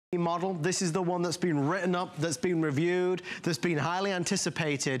model. This is the one that's been written up, that's been reviewed, that's been highly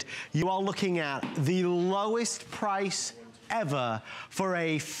anticipated. You are looking at the lowest price ever for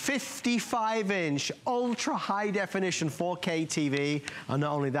a 55-inch ultra high definition 4K TV. And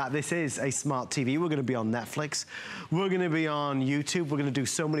not only that, this is a smart TV. We're gonna be on Netflix. We're gonna be on YouTube. We're gonna do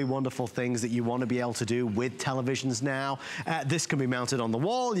so many wonderful things that you wanna be able to do with televisions now. This can be mounted on the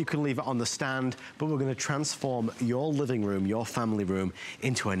wall. You can leave it on the stand, but we're gonna transform your living room, your family room,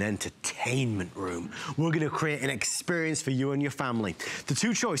 into an entertainment room. We're gonna create an experience for you and your family. The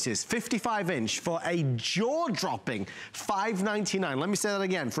two choices, 55-inch for a jaw-dropping $599. Let me say that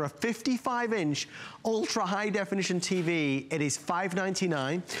again. For a 55-inch ultra high definition TV, it is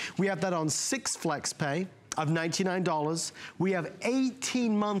 $599. We have that on 6 flex pay of $99. We have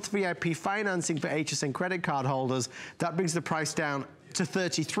 18-month VIP financing for HSN credit card holders. That brings the price down to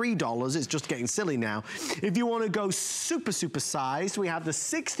 $33. It's just getting silly now. If you want to go super sized, we have the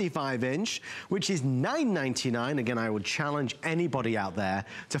 65-inch, which is $999. Again, I would challenge anybody out there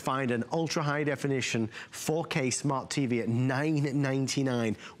to find an ultra high definition 4K smart TV at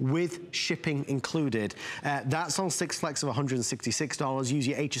 $999 with shipping included. That's on 6 flex of $166. Use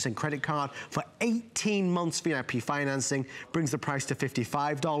your HSN credit card for 18 months VIP financing, brings the price to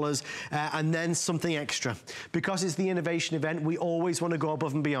 $55. And then something extra. Because it's the innovation event, we always want to go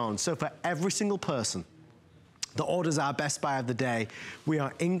above and beyond. So for every single person that orders our Best Buy of the day, we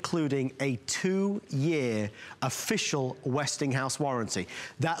are including a 2-year official Westinghouse warranty.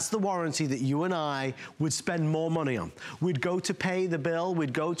 That's the warranty that you and I would spend more money on. We'd go to pay the bill,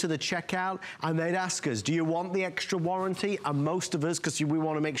 we'd go to the checkout, and they'd ask us, do you want the extra warranty? And most of us, because we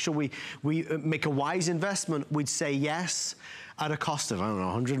want to make sure we make a wise investment, we'd say yes, at a cost of, I don't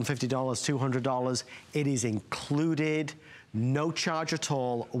know, $150, $200. It is included, no charge at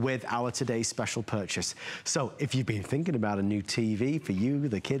all with our today's special purchase. So if you've been thinking about a new TV for you,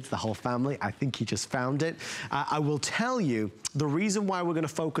 the kids, the whole family, I think you just found it. I will tell you, the reason why we're gonna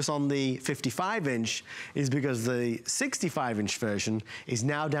focus on the 55-inch is because the 65-inch version is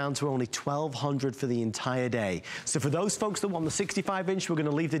now down to only $1,200 for the entire day. So for those folks that want the 65-inch, we're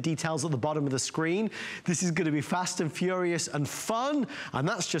gonna leave the details at the bottom of the screen. This is gonna be fast and furious and fun, and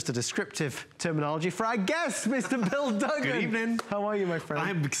that's just a descriptive terminology for our guest, Mr. Bill Duggan. Good evening. How are you, my friend?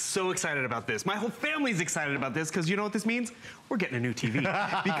 I'm so excited about this. My whole family's excited about this because you know what this means? We're getting a new TV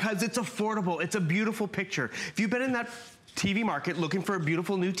because it's affordable. It's a beautiful picture. If you've been in that TV market looking for a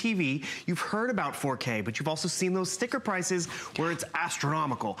beautiful new TV, you've heard about 4K, but you've also seen those sticker prices where it's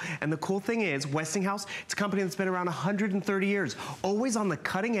astronomical. And the cool thing is, Westinghouse, it's a company that's been around 130 years, always on the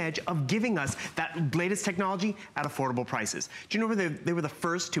cutting edge of giving us that latest technology at affordable prices. Do you know they were the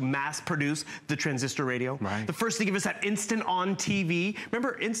first to mass produce the transistor radio? Right. The first to give us that instant on TV.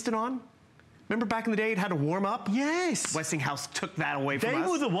 Remember instant on? Remember back in the day it had to warm up? Yes. Westinghouse took that away from us.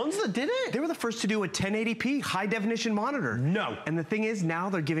 They were the ones that did it. They were the first to do a 1080p high definition monitor. No. And the thing is, now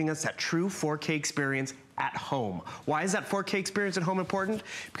they're giving us that true 4K experience at home. Why is that 4K experience at home important?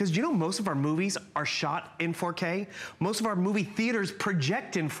 Because you know most of our movies are shot in 4K. Most of our movie theaters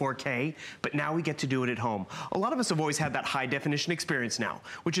project in 4K, but now we get to do it at home. A lot of us have always had that high definition experience now,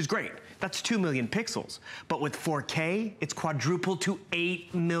 which is great. That's 2 million pixels. But with 4K, it's quadrupled to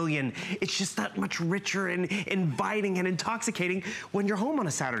 8 million. It's just that much richer and inviting and intoxicating when you're home on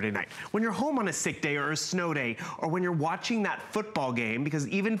a Saturday night, when you're home on a sick day or a snow day, or when you're watching that football game, because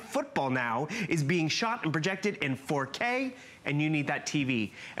even football now is being shot and projected in 4K, and you need that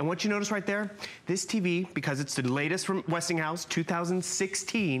TV. And what you notice right there, this TV, because it's the latest from Westinghouse,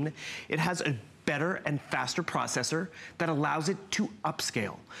 2016, it has a better and faster processor that allows it to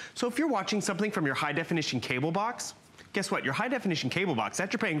upscale. So if you're watching something from your high definition cable box, guess what? Your high definition cable box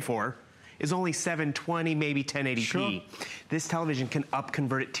that you're paying for is only 720, maybe 1080p. Sure. This television can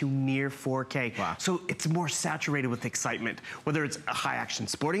convert it to near 4K. Wow. So it's more saturated with excitement. Whether it's a high action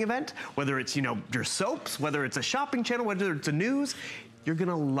sporting event, whether it's, you know, your soaps, whether it's a shopping channel, whether it's a news, you're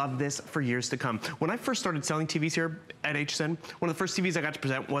gonna love this for years to come. When I first started selling TVs here at HSN, one of the first TVs I got to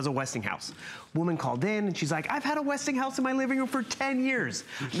present was a Westinghouse. Woman called in and she's like, I've had a Westinghouse in my living room for 10 years.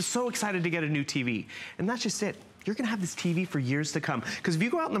 I'm so excited to get a new TV. And that's just it. You're gonna have this TV for years to come. Because if you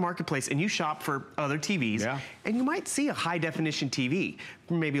go out in the marketplace and you shop for other TVs, and you might see a high definition TV,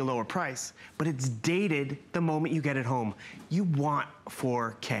 maybe a lower price, but it's dated the moment you get it home. You want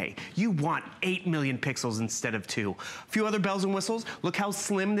 4K. You want 8 million pixels instead of 2. A few other bells and whistles. Look how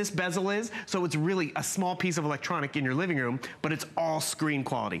slim this bezel is. So it's really a small piece of electronic in your living room, but it's all screen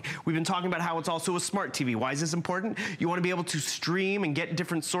quality. We've been talking about how it's also a smart TV. Why is this important? You want to be able to stream and get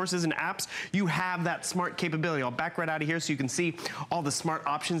different sources and apps. You have that smart capability. I'll back right out of here so you can see all the smart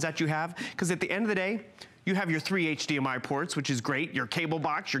options that you have. Because at the end of the day, You have your 3 HDMI ports, which is great, your cable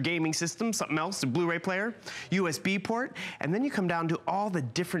box, your gaming system, something else, a Blu-ray player, USB port, and then you come down to all the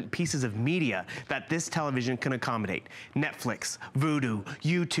different pieces of media that this television can accommodate. Netflix, Vudu,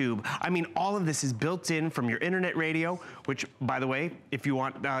 YouTube. I mean, all of this is built in from your internet radio, which, by the way, if you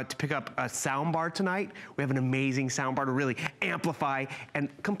want to pick up a sound bar tonight, we have an amazing sound bar to really amplify and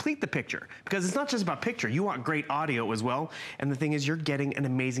complete the picture. Because it's not just about picture, you want great audio as well. And the thing is, you're getting an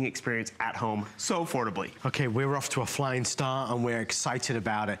amazing experience at home so affordably. Okay, we're off to a flying start and we're excited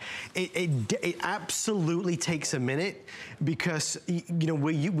about it. It absolutely takes a minute because, you know,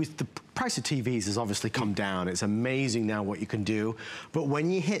 with the price of TVs has obviously come down. It's amazing now what you can do. But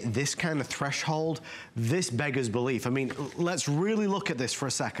when you hit this kind of threshold, this beggars belief. I mean, let's really look at this for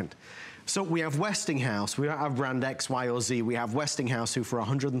a second. So we have Westinghouse, we don't have brand X, Y, or Z. We have Westinghouse, who for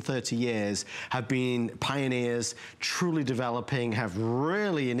 130 years have been pioneers, truly developing, have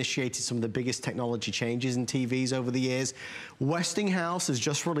really initiated some of the biggest technology changes in TVs over the years. Westinghouse has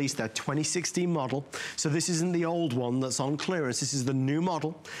just released their 2016 model. So this isn't the old one that's on clearance. This is the new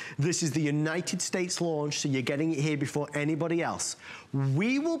model. This is the United States launch, so you're getting it here before anybody else.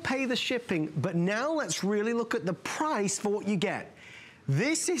 We will pay the shipping, but now let's really look at the price for what you get.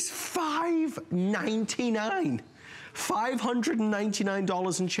 This is $599.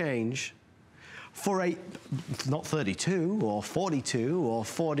 $599 and change for a, not 32 or 42 or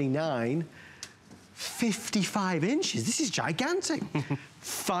 49, 55 inches. This is gigantic.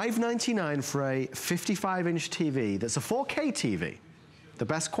 $599 for a 55-inch TV that's a 4K TV, the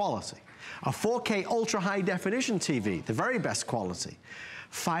best quality. A 4K ultra-high definition TV, the very best quality.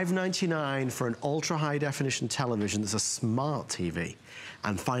 $599 for an ultra-high definition television that's a smart TV.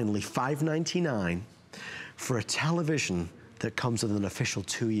 And finally, $599 for a television that comes with an official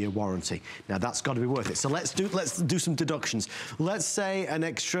 2-year warranty. Now that's got to be worth it. So let's do some deductions. Let's say an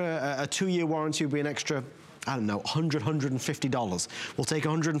extra, a 2-year warranty would be an extra, I don't know, $150. We'll take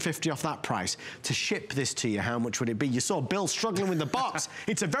 $150 off that price. To ship this to you, how much would it be? You saw Bill struggling with the box.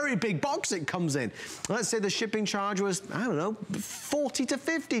 It's a very big box it comes in. Let's say the shipping charge was, I don't know, $40 to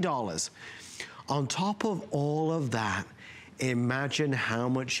 $50. On top of all of that, imagine how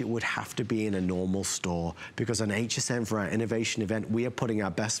much it would have to be in a normal store, because on HSN for our innovation event, we are putting our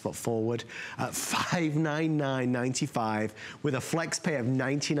best foot forward at $599.95 with a flex pay of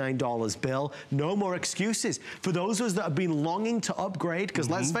 $99. Bill, no more excuses. For those of us that have been longing to upgrade, because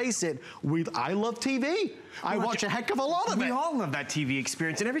let's face it, I love TV. I watch a heck of a lot of it. We all love that TV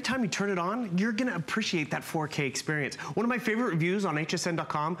experience, and every time you turn it on, you're gonna appreciate that 4K experience. One of my favorite reviews on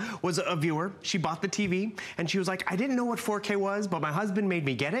hsn.com was a viewer. She bought the TV, and she was like, I didn't know what 4K was, but my husband made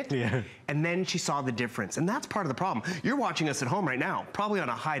me get it. Yeah. And then she saw the difference, and that's part of the problem. You're watching us at home right now, probably on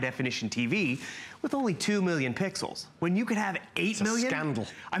a high-definition TV, with only 2 million pixels, when you could have 8 million. It's a scandal.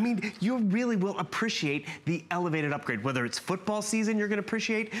 I mean, you really will appreciate the elevated upgrade, whether it's football season you're gonna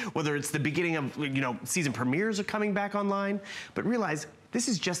appreciate, whether it's the beginning of, you know, season premieres are coming back online. But realize, this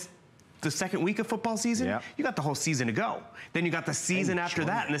is just the second week of football season. Yep. You got the whole season to go. Then you got the season after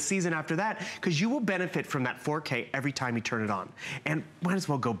that and the season after that, because you will benefit from that 4K every time you turn it on. And might as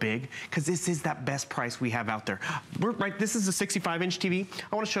well go big, because this is that best price we have out there. This is a 65-inch TV.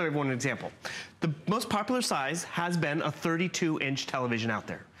 I want to show everyone an example. The most popular size has been a 32-inch television out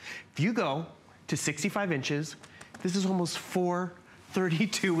there. If you go to 65 inches, this is almost 4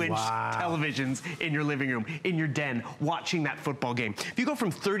 32-inch televisions in your living room, in your den, watching that football game. If you go from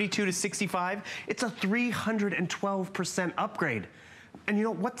 32 to 65, it's a 312% upgrade. And you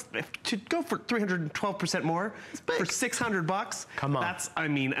know what? To go for 312% more for $600, come on. That's, I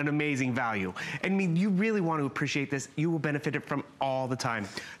mean, an amazing value. I mean, you really want to appreciate this. You will benefit it from all the time.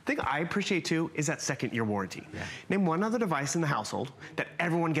 The thing I appreciate too is that 2nd-year warranty. Yeah. Name one other device in the household that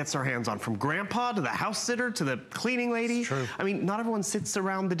everyone gets their hands on, from grandpa to the house sitter to the cleaning lady. It's true. I mean, not everyone sits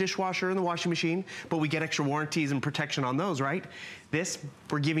around the dishwasher and the washing machine, but we get extra warranties and protection on those, right? This,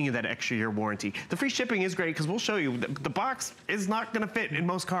 we're giving you that extra year warranty. The free shipping is great because we'll show you the box is not gonna fit in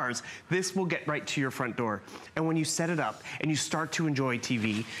most cars. This will get right to your front door. And when you set it up and you start to enjoy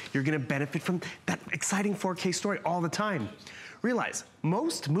TV, you're gonna benefit from that exciting 4K story all the time. Realize,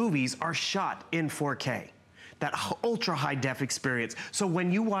 most movies are shot in 4K. That ultra high def experience. So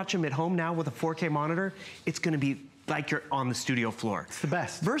when you watch them at home now with a 4K monitor, it's gonna be like you're on the studio floor. It's the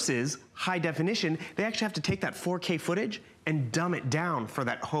best. Versus high definition, they actually have to take that 4K footage and dumb it down for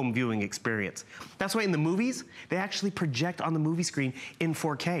that home viewing experience. That's why in the movies, they actually project on the movie screen in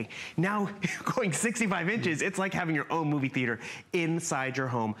 4K. Now, going 65 inches, it's like having your own movie theater inside your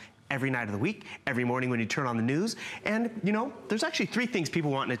home every night of the week, every morning when you turn on the news. And, you know, there's actually 3 things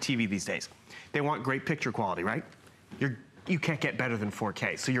people want in a TV these days. They want great picture quality, right? You're you can't get better than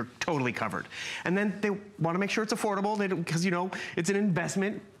 4K, so you're totally covered. And then they want to make sure it's affordable, because you know, it's an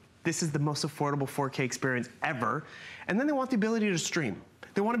investment. This is the most affordable 4K experience ever. And then they want the ability to stream.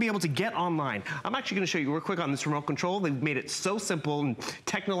 They want to be able to get online. I'm actually going to show you real quick on this remote control. They've made it so simple and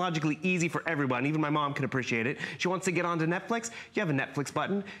technologically easy for everyone. Even my mom can appreciate it. She wants to get onto Netflix. You have a Netflix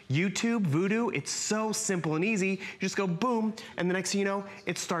button. YouTube, Vudu, it's so simple and easy. You just go boom, and the next thing you know,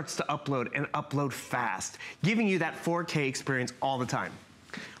 it starts to upload and upload fast, giving you that 4K experience all the time.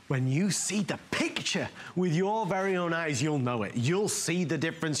 When you see the picture with your very own eyes, you'll know it. You'll see the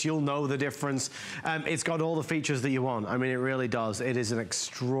difference, you'll know the difference. It's got all the features that you want. I mean, it really does. It is an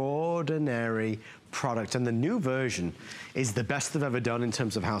extraordinary product, and the new version is the best they've ever done in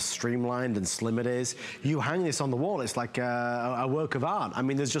terms of how streamlined and slim it is. You hang this on the wall, it's like a work of art. I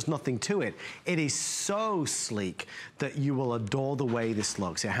mean, there's just nothing to it. It is so sleek that you will adore the way this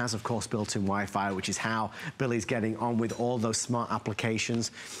looks. It has, of course, built-in Wi-Fi, which is how Billy's getting on with all those smart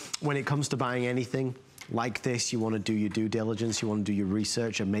applications. When it comes to buying anything like this, you want to do your due diligence, you want to do your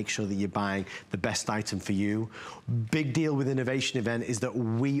research and make sure that you're buying the best item for you. Big deal with Innovation Event is that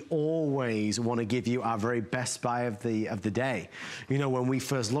we always want to give you our very best buy of the day. You know, when we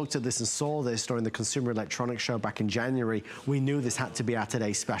first looked at this and saw this during the Consumer Electronics Show back in January, we knew this had to be our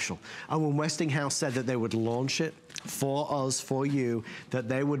today's special. And when Westinghouse said that they would launch it for us, for you, that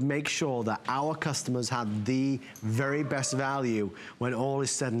they would make sure that our customers had the very best value when all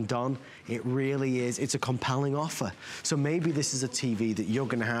is said and done, it really is. It's a compelling offer. So maybe this is a TV that you're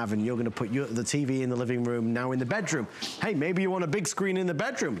gonna have and you're gonna put the TV in the living room, now in the bedroom. Hey, maybe you want a big screen in the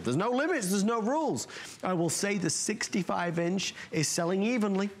bedroom. There's no limits, there's no rules. I will say the 65-inch is selling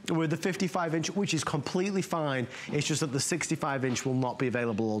evenly with the 55-inch, which is completely fine. It's just that the 65-inch will not be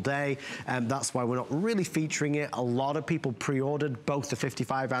available all day, and that's why we're not really featuring it. A lot of people pre-ordered both the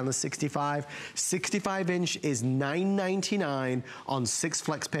 55 and the 65. 65-inch is $999 on 6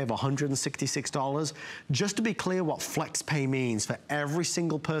 flex pay of $166. Just to be clear what flex pay means for every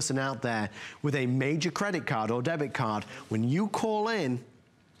single person out there with a major credit card or debit card, when you call in,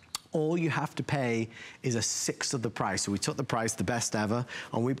 all you have to pay is 1/6 of the price. So we took the price, the best ever,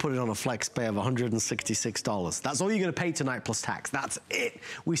 and we put it on a flex pay of $166. That's all you're gonna pay tonight plus tax. That's it.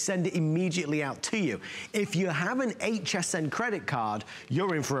 We send it immediately out to you. If you have an HSN credit card,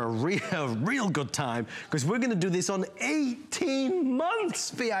 you're in for a real good time, because we're gonna do this on 18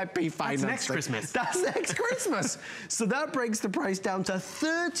 months VIP financing. That's next Christmas. That's next Christmas. So that breaks the price down to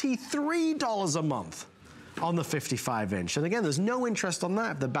 $33 a month on the 55-inch. And again, there's no interest on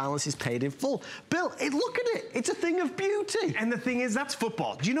that if the balance is paid in full. Bill, look at it. It's a thing of beauty. And the thing is, that's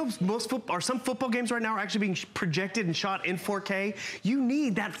football. Do you know some football games right now are actually being projected and shot in 4K? You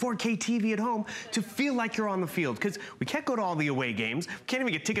need that 4K TV at home to feel like you're on the field, because we can't go to all the away games. We can't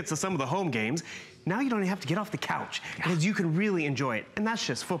even get tickets to some of the home games. Now you don't even have to get off the couch, because you can really enjoy it. And that's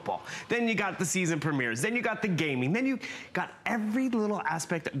just football. Then you got the season premieres. Then you got the gaming. Then you got every little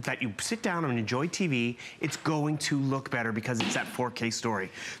aspect that you sit down and enjoy TV. It's going to look better because it's that 4K story.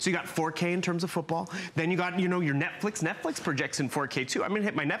 So you got 4K in terms of football. Then you got, you know, your Netflix. Netflix projects in 4K too. I'm gonna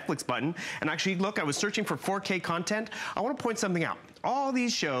hit my Netflix button. And actually, look, I was searching for 4K content. I wanna point something out. All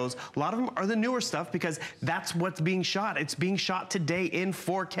these shows, a lot of them are the newer stuff, because that's what's being shot. It's being shot today in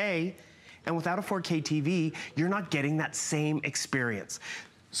 4K. And without a 4K TV, you're not getting that same experience.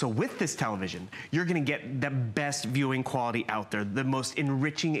 So with this television, you're gonna get the best viewing quality out there, the most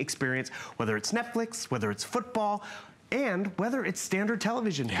enriching experience, whether it's Netflix, whether it's football, and whether it's standard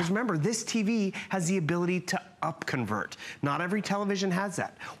television. Because remember, this TV has the ability to up-convert. Not every television has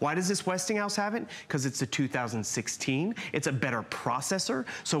that. Why does this Westinghouse have it? Because it's a 2016. It's a better processor.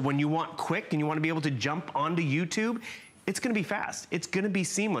 So when you want quick and you want to be able to jump onto YouTube, it's gonna be fast. It's gonna be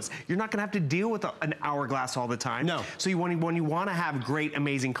seamless. You're not gonna have to deal with an hourglass all the time. No. So when you wanna have great,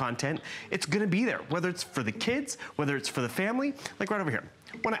 amazing content, it's gonna be there. Whether it's for the kids, whether it's for the family, like right over here.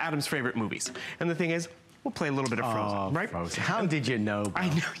 One of Adam's favorite movies. And the thing is, we'll play a little bit of Frozen, right? Frozen. How did you know, bro? I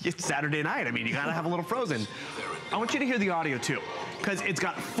know, it's Saturday night. I mean, you gotta have a little Frozen. I want you to hear the audio too, because it's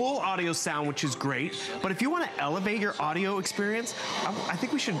got full audio sound, which is great. But if you want to elevate your audio experience, I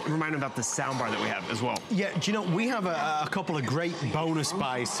think we should remind them about the sound bar that we have as well. Yeah, do you know, we have a couple of great bonus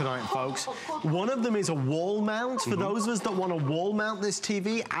buys tonight, folks. One of them is a wall mount. For those of us that want to wall mount this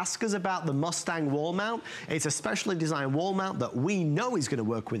TV, ask us about the Mustang wall mount. It's a specially designed wall mount that we know is going to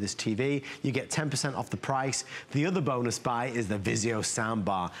work with this TV. You get 10% off the price. The other bonus buy is the Vizio sound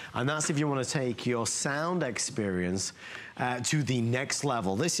bar, and that's if you want to take your sound experience to the next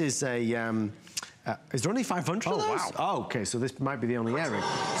level. This is a Is there only 500 of those? Wow. Oh, okay, so this might be the only airing.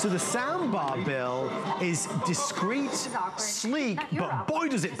 So the soundbar, Bill, is discreet, sleek, but boy,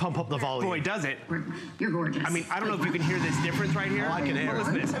 does it pump up the volume. Boy, does it. You're gorgeous. I mean, I don't know if you can hear this difference right here. Oh, I can hear it.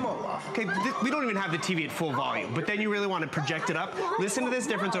 Listen to this. Okay, we don't even have the TV at full volume, but then you really want to project it up. Listen to this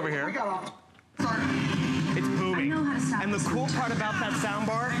difference over here. It's booming. And the cool part about that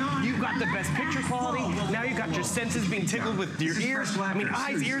soundbar, you've got the best picture quality. Now you've got your senses being tickled with your ears. I mean,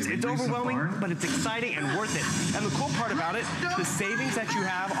 eyes, ears, it's overwhelming, but it's exciting and worth it. And the cool part about it, the savings that you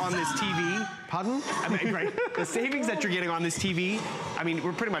have on this TV. Pardon? I mean, right. The savings that you're getting on this TV, I mean,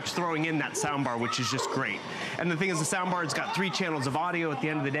 we're pretty much throwing in that soundbar, which is just great. And the thing is, the soundbar's got 3 channels of audio at the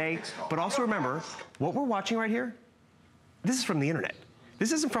end of the day. But also remember, what we're watching right here, this is from the internet.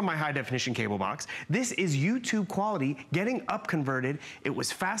 This isn't from my high definition cable box. This is YouTube quality getting up converted. It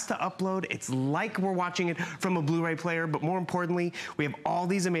was fast to upload. It's like we're watching it from a Blu-ray player, but more importantly, we have all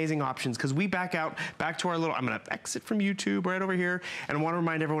these amazing options because we back to our little, I'm gonna exit from YouTube right over here, and I wanna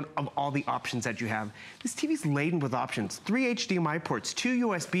remind everyone of all the options that you have. This TV's laden with options. 3 HDMI ports, 2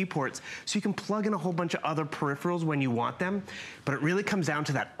 USB ports, so you can plug in a whole bunch of other peripherals when you want them, but it really comes down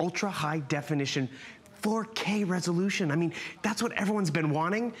to that ultra high definition 4K resolution. I mean, that's what everyone's been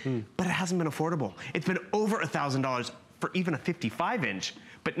wanting, but it hasn't been affordable. It's been over $1,000 for even a 55-inch,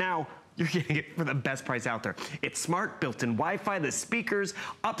 but now you're getting it for the best price out there. It's smart, built-in Wi-Fi, the speakers,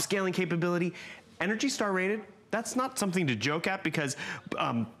 upscaling capability, Energy Star rated. That's not something to joke at because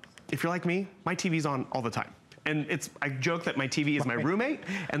if you're like me, my TV's on all the time. And I joke that my TV is my roommate,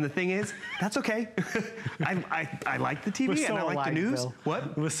 and the thing is, that's okay. I like the TV and I like the news. Bill.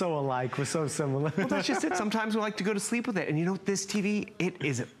 What? We're so alike, we're so similar. Well, that's just it. Sometimes we like to go to sleep with it. And you know, this TV, it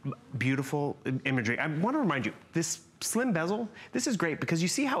is beautiful imagery. I want to remind you, this slim bezel, this is great because you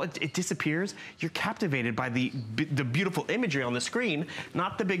see how it disappears? You're captivated by the beautiful imagery on the screen,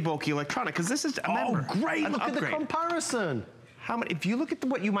 not the big bulky electronic, because this is, remember, great, an look upgrade. at the comparison. If you look at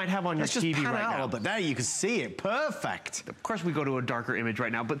what you might have on your Let's just TV pan right out now. but there you can see it, perfect. Of course we go to a darker image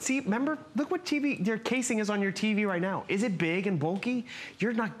right now, but see, remember, look what your casing is on your TV right now. Is it big and bulky?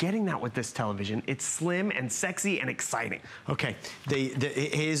 You're not getting that with this television. It's slim and sexy and exciting. Okay,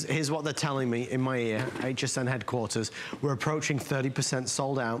 here's what they're telling me in my ear, HSN headquarters. We're approaching 30%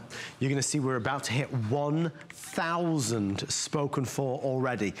 sold out. You're gonna see we're about to hit 1,000 spoken for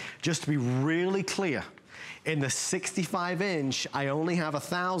already. Just to be really clear, in the 65-inch, I only have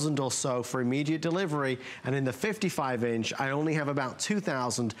 1,000 or so for immediate delivery, and in the 55-inch, I only have about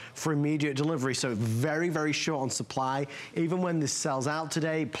 2,000 for immediate delivery, so very, very short on supply. Even when this sells out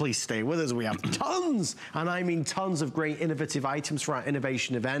today, please stay with us. We have tons, and I mean tons of great innovative items for our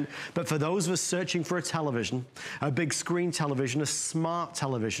innovation event. But for those of us searching for a television, a big screen television, a smart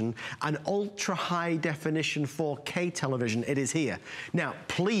television, an ultra high definition 4K television, it is here. Now,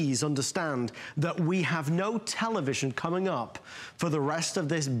 please understand that we have no television coming up for the rest of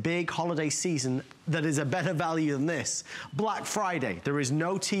this big holiday season that is a better value than this. Black Friday, there is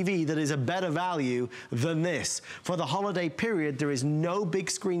no TV that is a better value than this. For the holiday period, there is no big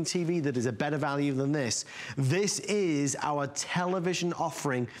screen TV that is a better value than this. This is our television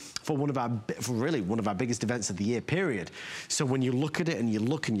offering for really one of our biggest events of the year, period. So when you look at it and you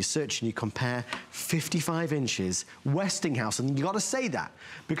look and you search and you compare 55 inches, Westinghouse, and you gotta say that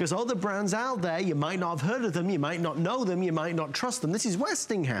because other brands out there, you might not have heard of them, you might not know them, you might not trust them. This is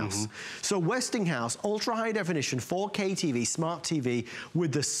Westinghouse. So Westinghouse, ultra high definition, 4K TV, smart TV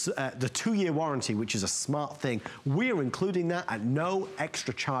with the 2-year warranty, which is a smart thing. We're including that at no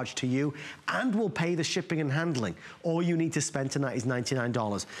extra charge to you, and we'll pay the shipping and handling. All you need to spend tonight is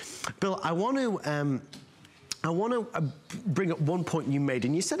 $99. Bill, I want to bring up one point you made,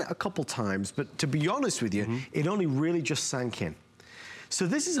 and you said it a couple times, but to be honest with you, it only really just sank in. So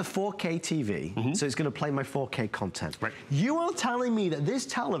this is a 4K TV, so it's going to play my 4K content. Right. You are telling me that this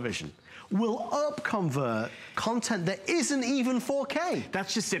television will up-convert content that isn't even 4K.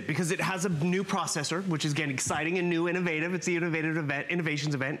 That's just it, because it has a new processor, which is, again, exciting and new, innovative. It's the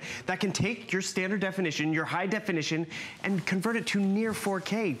innovations event that can take your standard definition, your high definition, and convert it to near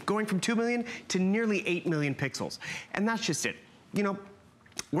 4K, going from 2 million to nearly 8 million pixels. And that's just it. You know,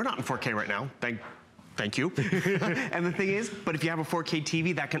 we're not in 4K right now, thank you. And the thing is, but if you have a 4K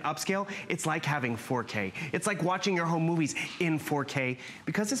TV that can upscale, it's like having 4K. It's like watching your home movies in 4K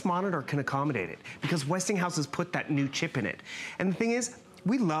because this monitor can accommodate it, because Westinghouse has put that new chip in it. And the thing is,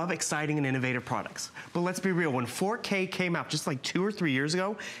 we love exciting and innovative products. But let's be real, when 4K came out just like 2 or 3 years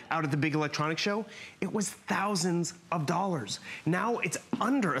ago, out at the big electronics show, it was thousands of dollars. Now it's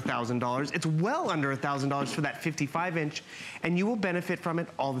under $1,000. It's well under $1,000 for that 55-inch, and you will benefit from it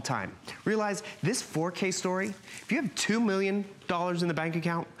all the time. Realize this 4K story, if you have $2 million in the bank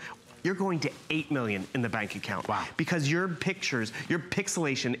account, you're going to 8 million in the bank account. Wow. Because your pictures, your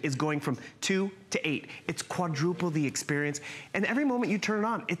pixelation is going from 2 to 8. It's quadruple the experience. And every moment you turn it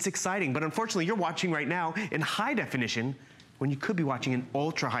on, it's exciting. But unfortunately, you're watching right now in high definition when you could be watching in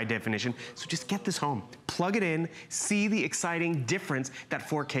ultra high definition. So just get this home, plug it in, see the exciting difference that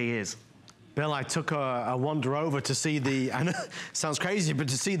 4K is. Bill, I took a wander over to see the, I know, sounds crazy, but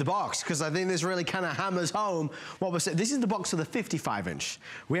to see the box, because I think this really kind of hammers home what we're saying. This is the box for the 55-inch.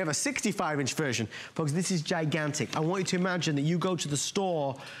 We have a 65-inch version. Folks, this is gigantic. I want you to imagine that you go to the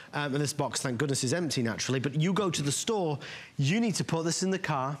store, and this box, thank goodness, is empty naturally, but you go to the store, you need to put this in the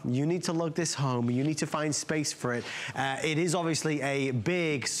car, you need to lug this home, you need to find space for it. It is obviously a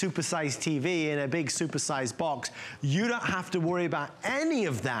big supersized TV in a big supersized box. You don't have to worry about any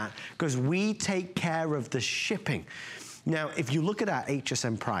of that, because we take care of the shipping. Now, if you look at our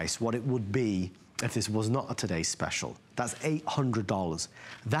HSN price, what it would be if this was not a today's special, that's $800.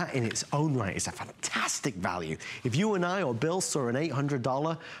 That in its own right is a fantastic value. If you and I or Bill saw an $800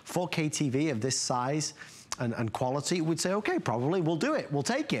 4K TV of this size and quality, we'd say, okay, probably we'll do it, we'll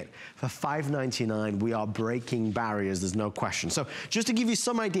take it. For $599, we are breaking barriers, there's no question. So just to give you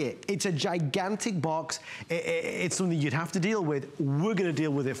some idea, it's a gigantic box. It's something you'd have to deal with. We're gonna deal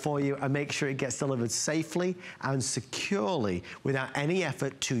with it for you and make sure it gets delivered safely and securely without any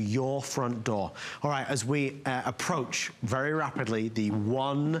effort to your front door. All right, as we approach very rapidly the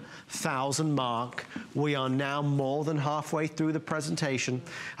 1,000 mark, we are now more than halfway through the presentation.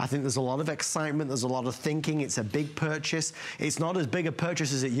 I think there's a lot of excitement, there's a lot of thinking. It's a big purchase. It's not as big a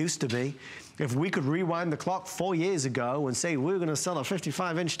purchase as it used to be. If we could rewind the clock 4 years ago and say we're going to sell a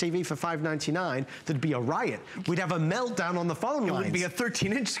 55-inch TV for $599, there'd be a riot. We'd have a meltdown on the phone lines. It would be a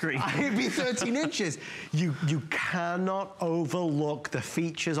 13-inch screen. It'd be 13 inches. You cannot overlook the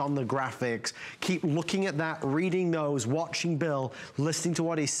features on the graphics. Keep looking at that, reading those, watching Bill, listening to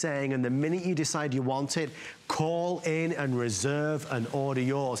what he's saying, and the minute you decide you want it, call in and reserve and order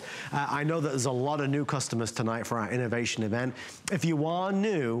yours. I know that there's a lot of new customers tonight for our innovation event. If you are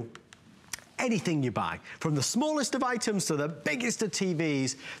new, anything you buy, from the smallest of items to the biggest of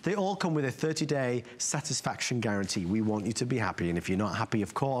TVs, they all come with a 30-day satisfaction guarantee. We want you to be happy, and if you're not happy,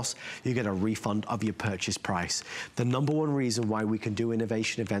 of course, you get a refund of your purchase price. The #1 reason why we can do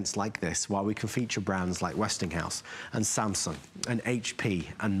innovation events like this, why we can feature brands like Westinghouse and Samsung and HP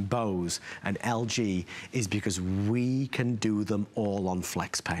and Bose and LG, is because we can do them all on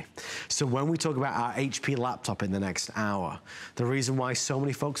FlexPay. So when we talk about our HP laptop in the next hour, the reason why so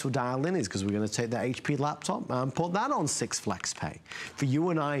many folks will dial in is because we're going to take that HP laptop and put that on 6 FlexPay. For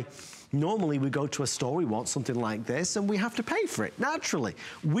you and I, normally we go to a store, we want something like this, and we have to pay for it, naturally.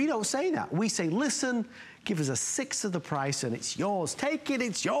 We don't say that. We say, listen, give us a 1/6 of the price and it's yours. Take it,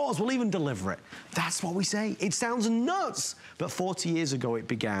 it's yours. We'll even deliver it. That's what we say. It sounds nuts, but 40 years ago it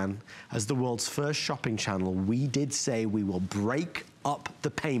began as the world's first shopping channel. We did say we will break up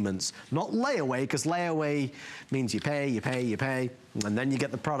the payments, not layaway, because layaway means you pay, and then you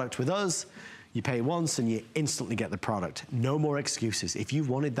get the product. With us, you pay once and you instantly get the product. No more excuses. If you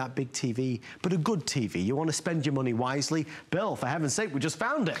wanted that big TV, but a good TV, you want to spend your money wisely, Bill, for heaven's sake, we just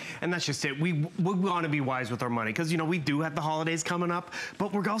found it. And that's just it. We want to be wise with our money, because, you know, we do have the holidays coming up,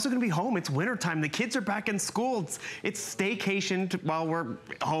 but we're also going to be home. It's wintertime. The kids are back in school. It's staycation while we're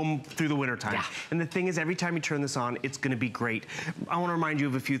home through the wintertime. Yeah. And the thing is, every time you turn this on, it's going to be great. I want to remind you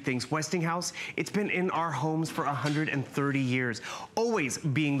of a few things. Westinghouse, it's been in our homes for 130 years, always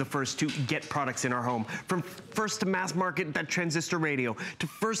being the first to get products in our home. From first to mass market that transistor radio, to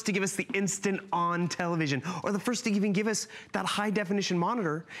first to give us the instant on television, or the first to even give us that high definition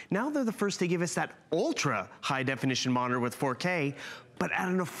monitor. Now they're the first to give us that ultra high definition monitor with 4K, but at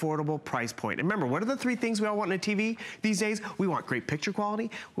an affordable price point. And remember, what are the 3 things we all want in a TV these days? We want great picture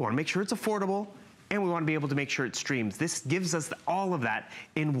quality, we want to make sure it's affordable, and we want to be able to make sure it streams. This gives us all of that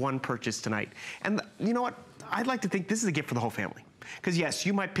in one purchase tonight. And you know what? I'd like to think this is a gift for the whole family. Because yes,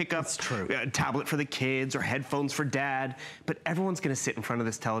 you might pick up a tablet for the kids or headphones for dad, but everyone's going to sit in front of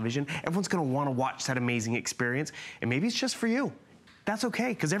this television. Everyone's going to want to watch that amazing experience, and maybe it's just for you. That's okay,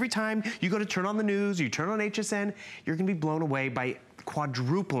 because every time you go to turn on the news, you turn on HSN, you're going to be blown away by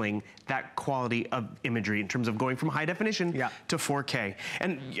quadrupling that quality of imagery in terms of going from high definition to 4K.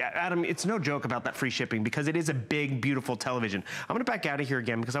 And Adam, it's no joke about that free shipping, because it is a big, beautiful television. I'm gonna back out of here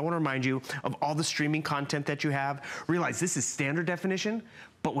again because I want to remind you of all the streaming content that you have. Realize this is standard definition,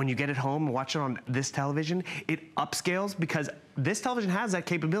 but when you get it home and watch it on this television, it upscales, because this television has that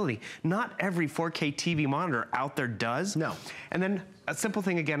capability. Not every 4K TV monitor out there does. No. And then a simple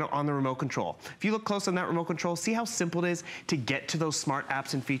thing again on the remote control. If you look close on that remote control, see how simple it is to get to those smart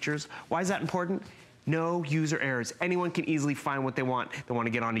apps and features? Why is that important? No user errors. Anyone can easily find what they want. They want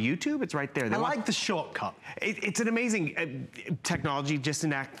to get onto YouTube, it's right there. I like the shortcut. It's an amazing technology, just in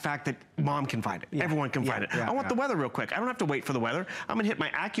that fact that mom can find it. Yeah. Everyone can find it. Yeah, I want the weather real quick. I don't have to wait for the weather. I'm gonna hit my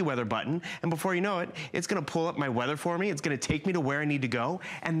AccuWeather button, and before you know it, it's gonna pull up my weather for me. It's gonna take me to where I need to go,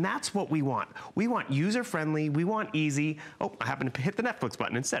 and that's what we want. We want user-friendly, we want easy. Oh, I happened to hit the Netflix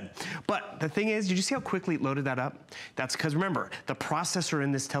button instead. But the thing is, did you see how quickly it loaded that up? That's because, remember, the processor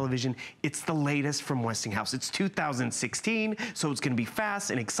in this television, it's the latest from Westinghouse. It's 2016, so it's gonna be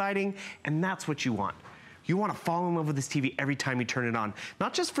fast and exciting, and that's what you want. You wanna fall in love with this TV every time you turn it on.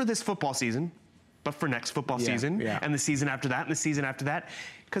 Not just for this football season, but for next football season, and the season after that, and the season after that.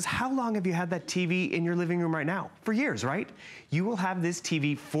 Because how long have you had that TV in your living room right now? For years, right? You will have this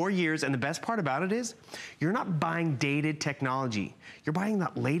TV for years, and the best part about it is, you're not buying dated technology. You're buying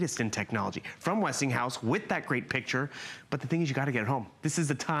that latest in technology from Westinghouse with that great picture, but the thing is, you gotta get it home. This is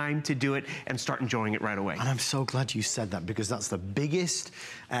the time to do it and start enjoying it right away. And I'm so glad you said that, because that's the biggest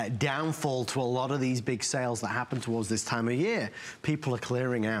downfall to a lot of these big sales that happen towards this time of year. People are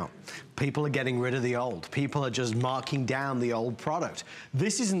clearing out. People are getting rid of the old. People are just marking down the old product.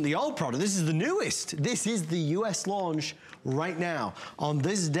 This isn't the old product, this is the newest. This is the US launch right now. On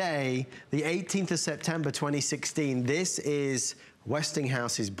this day, the 18th of September 2016, this is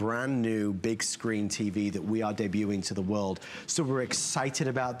Westinghouse's brand new big screen TV that we are debuting to the world. So we're excited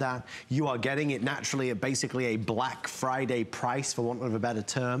about that. You are getting it naturally at basically a Black Friday price, for want of a better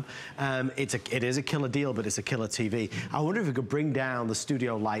term. It is a killer deal, but it's a killer TV. I wonder if we could bring down the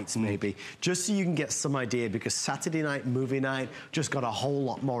studio lights maybe, just so you can get some idea, because Saturday night movie night just got a whole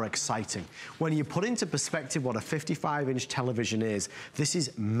lot more exciting. When you put into perspective what a 55-inch television is, this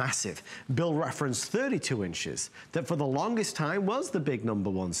is massive. Bill referenced 32 inches, that for the longest time was the big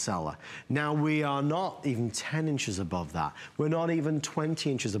 #1 seller. Now we are not even 10 inches above that. We're not even 20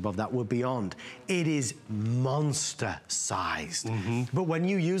 inches above that. We're beyond. It is monster sized. But when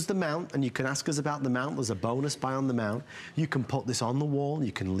you use the mount, and you can ask us about the mount, there's a bonus buy on the mount. You can put this on the wall,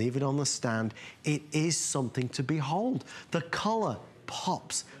 you can leave it on the stand. It is something to behold. The color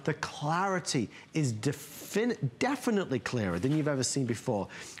pops. The clarity is definitely clearer than you've ever seen before.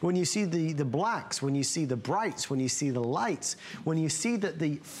 When you see the blacks, when you see the brights, when you see the lights, when you see that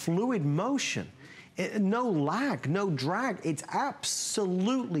the fluid motion, no lag, no drag, it's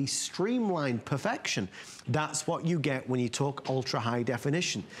absolutely streamlined perfection. That's what you get when you talk ultra high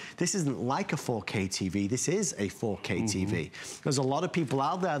definition. This isn't like a 4K TV, this is a 4K TV. There's a lot of people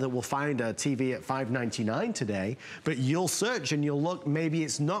out there that will find a TV at $599 today, but you'll search and you'll look, maybe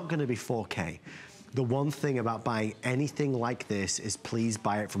it's not gonna be 4K. The one thing about buying anything like this is please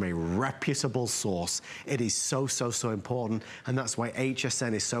buy it from a reputable source. It is so, so, so important, and that's why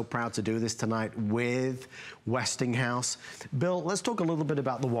HSN is so proud to do this tonight with Westinghouse. Bill, let's talk a little bit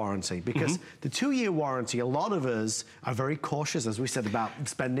about the warranty, because the 2-year warranty, a lot of us are very cautious, as we said, about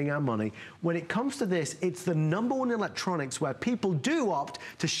spending our money. When it comes to this, it's the #1 electronics where people do opt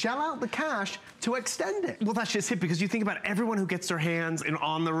to shell out the cash to extend it. Well, that's just it, because you think about everyone who gets their hands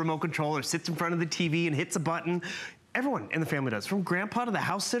on the remote control or sits in front of the TV and hits a button. Everyone in the family does, from grandpa to the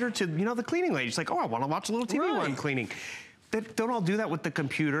house sitter to, you know, the cleaning lady. It's like, oh, I want to watch a little TV while I'm cleaning. They don't all do that with the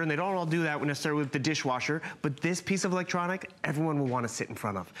computer, and they don't all do that necessarily with the dishwasher, but this piece of electronic, everyone will want to sit in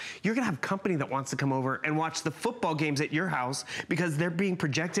front of. You're gonna have company that wants to come over and watch the football games at your house because they're being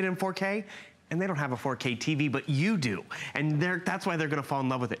projected in 4K, and they don't have a 4K TV, but you do. And that's why they're gonna fall in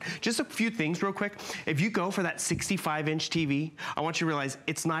love with it. Just a few things real quick. If you go for that 65-inch TV, I want you to realize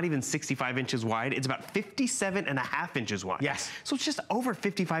it's not even 65 inches wide, it's about 57.5 inches wide. Yes. So it's just over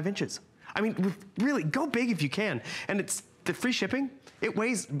 55 inches. I mean, really, go big if you can. And it's the free shipping, it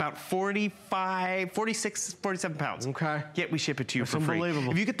weighs about 46, 47 pounds. Okay. Yet we ship it to you for free.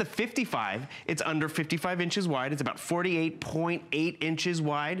 Unbelievable. If you get the 55, it's under 55 inches wide. It's about 48.8 inches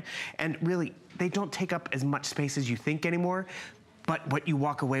wide. And really, they don't take up as much space as you think anymore. But what you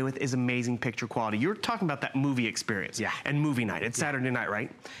walk away with is amazing picture quality. You're talking about that movie experience and movie night. It's Saturday night,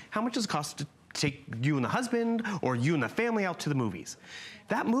 right? How much does it cost to take you and the husband or you and the family out to the movies?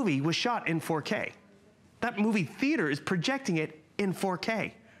 That movie was shot in 4K. That movie theater is projecting it in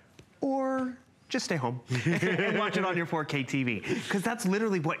 4K. Or just stay home and watch it on your 4K TV. Because that's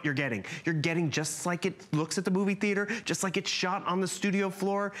literally what you're getting. You're getting just like it looks at the movie theater, just like it's shot on the studio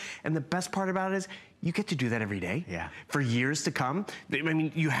floor. And the best part about it is you get to do that every day for years to come. I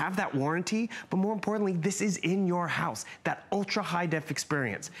mean, you have that warranty, but more importantly, this is in your house, that ultra high def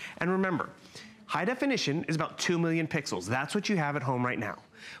experience. And remember, high definition is about 2 million pixels. That's what you have at home right now.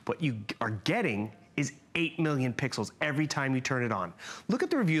 What you are getting is 8 million pixels every time you turn it on. Look at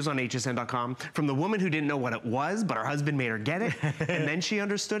the reviews on hsn.com from the woman who didn't know what it was, but her husband made her get it, and then she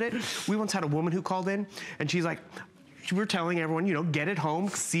understood it. We once had a woman who called in, and she's like, we were telling everyone, you know, get it home,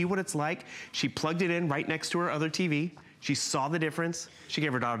 see what it's like. She plugged it in right next to her other TV. She saw the difference. She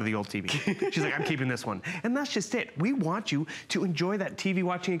gave her daughter the old TV. She's like, I'm keeping this one. And that's just it. We want you to enjoy that TV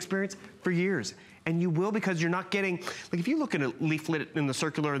watching experience for years. And you will, because you're not getting, like if you look at a leaflet in the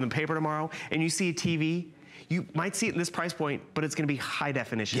circular in the paper tomorrow and you see a TV, you might see it in this price point, but it's gonna be high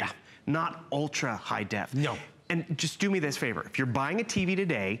definition. Yeah. Not ultra high def. No. And just do me this favor. If you're buying a TV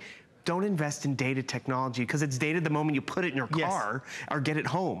today, don't invest in dated technology because it's dated the moment you put it in your car or get it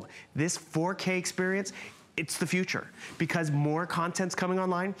home. This 4K experience, it's the future because more content's coming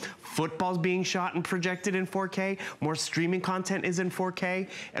online. Football's being shot and projected in 4K. More streaming content is in 4K.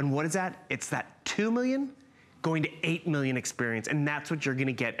 And what is that? It's that 2 million going to 8 million experience. And that's what you're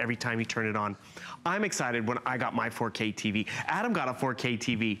gonna get every time you turn it on. I'm excited when I got my 4K TV. Adam got a 4K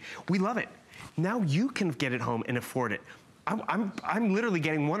TV. We love it. Now you can get it home and afford it. I'm literally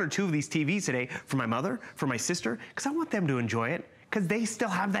getting 1 or 2 of these TVs today for my mother, for my sister, because I want them to enjoy it, because they still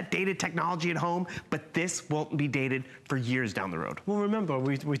have that dated technology at home, but this won't be dated for years down the road. Well, remember,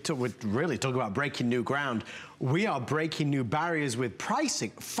 we really talk about breaking new ground. We are breaking new barriers with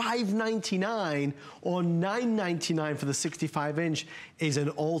pricing. $599 or $999 for the 65-inch is an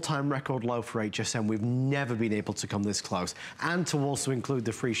all-time record low for HSN. We've never been able to come this close. And to also include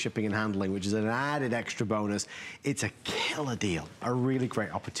the free shipping and handling, which is an added extra bonus. It's a killer deal, a really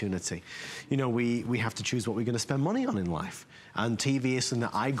great opportunity. You know, we have to choose what we're gonna spend money on in life. And TV is something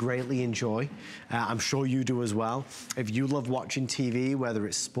that I greatly enjoy. I'm sure you do as well. If you love watching TV, whether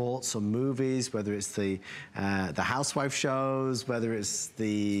it's sports or movies, whether it's the housewife shows, whether it's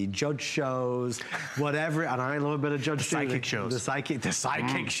the judge shows, whatever, and I love a bit of judge psychic shows. The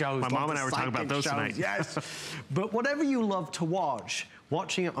psychic shows. My mom and I were talking about those tonight. Yes. But whatever you love to watch,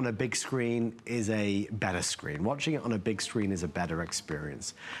 watching it on a big screen is a better screen. Watching it on a big screen is a better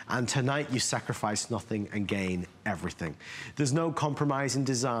experience. And tonight you sacrifice nothing and gain everything. There's no compromise in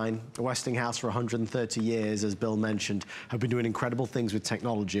design. Westinghouse for 130 years, as Bill mentioned, have been doing incredible things with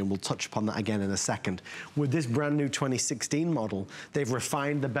technology, and we'll touch upon that again in a second. With this brand new 2016 model, they've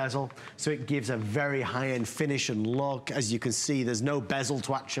refined the bezel, so it gives a very high-end finish and look. As you can see, there's no bezel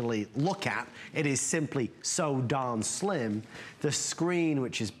to actually look at. It is simply so darn slim. The screen,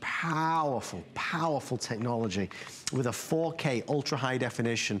 which is powerful, powerful technology, with a 4K ultra high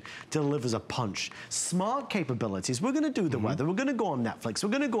definition, delivers a punch. Smart capabilities. We're gonna do the weather. We're gonna go on Netflix. We're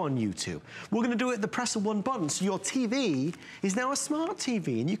gonna go on YouTube. We're gonna do it at the press of one button. So your TV is now a smart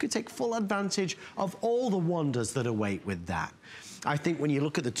TV, and you can take full advantage of all the wonders that await with that. I think when you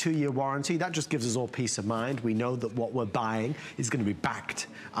look at the 2-year warranty, that just gives us all peace of mind. We know that what we're buying is going to be backed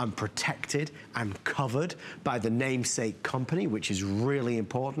and protected and covered by the namesake company, which is really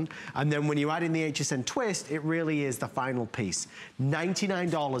important. And then when you add in the HSN twist, it really is the final piece.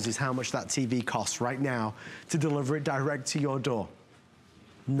 $99 is how much that TV costs right now to deliver it direct to your door.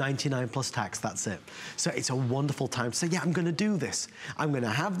 99 plus tax, that's it. So it's a wonderful time to say, yeah, I'm gonna do this. I'm gonna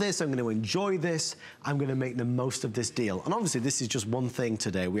have this, I'm gonna enjoy this, I'm gonna make the most of this deal. And obviously this is just one thing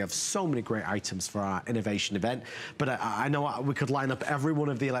today. We have so many great items for our innovation event, but I know we could line up every one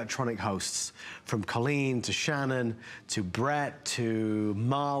of the electronic hosts, from Colleen to Shannon, to Brett, to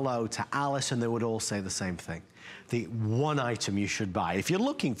Marlo, to Alice, and they would all say the same thing. The one item you should buy, if you're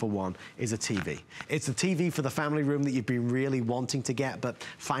looking for one, is a TV. It's a TV for the family room that you've been really wanting to get, but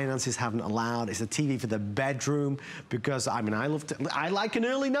finances haven't allowed. It's a TV for the bedroom, because, I mean, I like an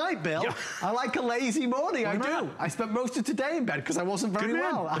early night, Bill. Yeah. I like a lazy morning, I do. I spent most of today in bed because I wasn't very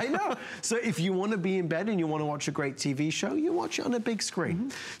well. I know. So if you want to be in bed and you want to watch a great TV show, you watch it on a big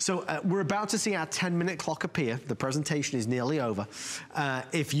screen. So we're about to see our 10-minute clock appear. The presentation is nearly over.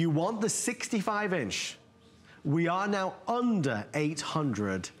 If you want the 65-inch, we are now under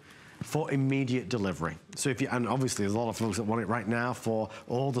 800 for immediate delivery. So if you, and obviously there's a lot of folks that want it right now for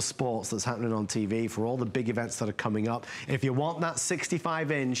all the sports that's happening on TV, for all the big events that are coming up. If you want that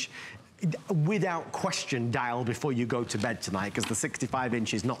 65-inch, without question, dial before you go to bed tonight, because the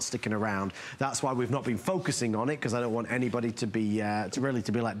 65-inch is not sticking around. That's why we've not been focusing on it, because I don't want anybody to be really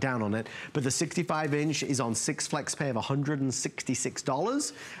let down on it. But the 65-inch is on 6 flex pay of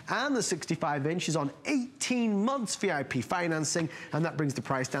 $166, and the 65-inch is on 18 months VIP financing, and that brings the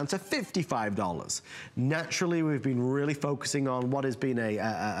price down to $55. Naturally, we've been really focusing on what has been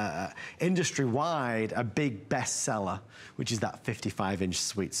a industry-wide a big bestseller, which is that 55-inch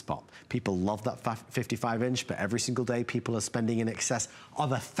sweet spot. People love that 55-inch, but every single day people are spending in excess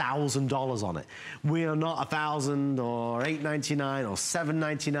of $1,000 on it. We are not $1,000 or $899 or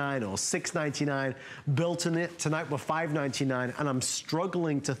 $799 or $699. Built in it tonight we're $599, and I'm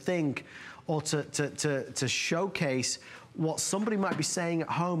struggling to think or to showcase what somebody might be saying at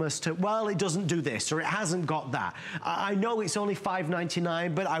home as to, well, it doesn't do this or it hasn't got that. I know it's only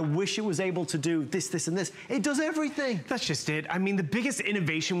 $599, but I wish it was able to do this, this, and this. It does everything. That's just it. I mean, the biggest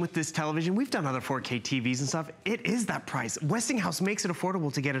innovation with this television, we've done other 4K TVs and stuff, it is that price. Westinghouse makes it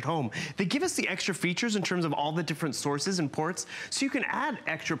affordable to get it home. They give us the extra features in terms of all the different sources and ports, so you can add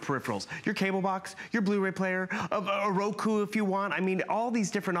extra peripherals. Your cable box, your Blu-ray player, a Roku if you want. I mean, all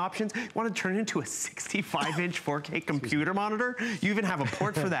these different options. You want to turn it into a 65-inch 4K computer monitor, you even have a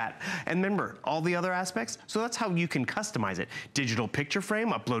port for that. And remember, all the other aspects, so that's how you can customize it. Digital picture frame,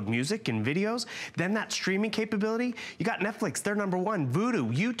 upload music and videos, then that streaming capability. You got Netflix, they're #1,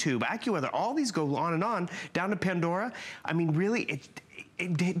 Vudu, YouTube, AccuWeather, all these go on, down to Pandora. I mean, really,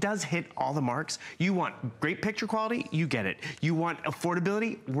 it does hit all the marks. You want great picture quality, you get it. You want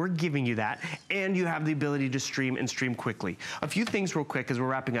affordability, we're giving you that. And you have the ability to stream and stream quickly. A few things real quick as we're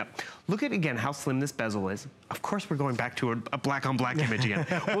wrapping up. Look at, again, how slim this bezel is. Of course, we're going back to a black-on-black image again.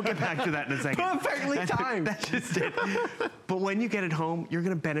 We'll get back to that in a second. Perfectly timed. That's just it. But when you get it home, you're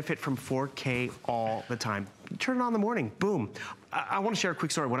gonna benefit from 4K all the time. You turn it on in the morning, boom. I want to share a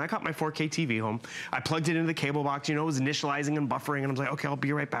quick story. When I got my 4K TV home, I plugged it into the cable box, you know, it was initializing and buffering, and I was like, okay, I'll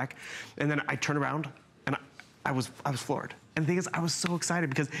be right back. And then I turned around, and I was floored. And the thing is, I was so excited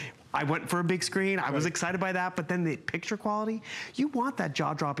because I went for a big screen, I was excited by that, but then the picture quality, you want that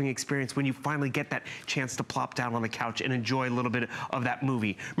jaw-dropping experience when you finally get that chance to plop down on the couch and enjoy a little bit of that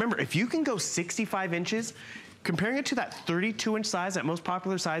movie. Remember, if you can go 65 inches, comparing it to that 32-inch size, that most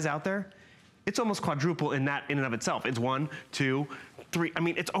popular size out there, it's almost quadruple in that in and of itself. It's 1, 2, 3. I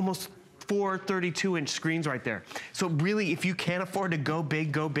mean, it's almost 4 32-inch screens right there. So really, if you can't afford to go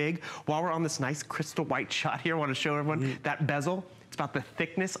big, go big. While we're on this nice crystal white shot here, I want to show everyone that bezel. It's about the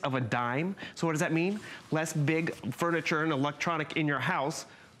thickness of a dime. So what does that mean? Less big furniture and electronic in your house.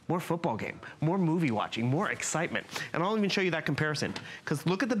 More football game, more movie watching, more excitement. And I'll even show you that comparison. Because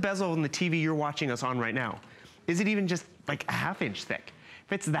look at the bezel on the TV you're watching us on right now. Is it even just like a ½ inch thick?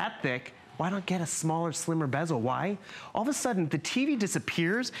 If it's that thick, why not get a smaller, slimmer bezel? Why? All of a sudden, the TV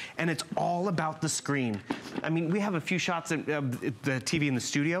disappears, and it's all about the screen. I mean, we have a few shots of the TV in the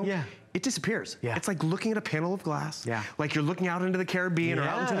studio. Yeah. It disappears. Yeah. It's like looking at a panel of glass. Yeah. Like you're looking out into the Caribbean or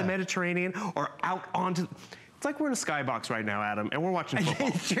out into the Mediterranean or out onto... It's like we're in a skybox right now, Adam, and we're watching football.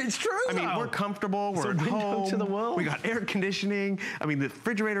 It's true, I mean, we're comfortable, we're at home. To the world. We got air conditioning. I mean, the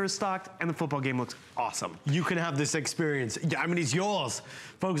refrigerator is stocked, and the football game looks awesome. You can have this experience. I mean, it's yours.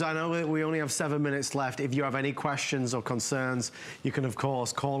 Folks, I know that we only have 7 minutes left. If you have any questions or concerns, you can, of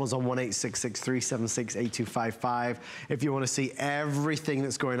course, call us on 1-866-376-8255. If you want to see everything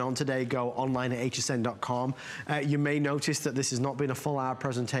that's going on today, go online at hsn.com. You may notice that this has not been a full-hour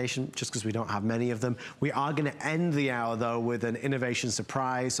presentation, just because we don't have many of them. We are going to end the hour, though, with an innovation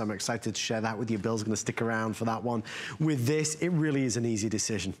surprise. So I'm excited to share that with you. Bill's going to stick around for that one. With this, it really is an easy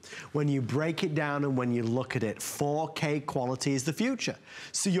decision. When you break it down and when you look at it, 4K quality is the future.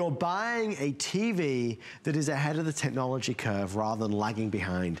 So you're buying a TV that is ahead of the technology curve rather than lagging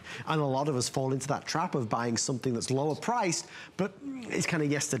behind. And a lot of us fall into that trap of buying something that's lower priced, but it's kind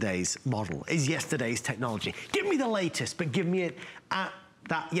of yesterday's model, is yesterday's technology. Give me the latest, but give me it at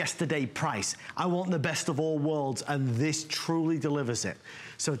that yesterday price. I want the best of all worlds, and this truly delivers it.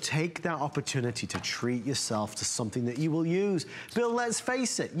 So take that opportunity to treat yourself to something that you will use. Bill, let's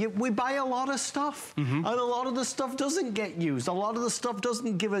face it, we buy a lot of stuff, and a lot of the stuff doesn't get used. A lot of the stuff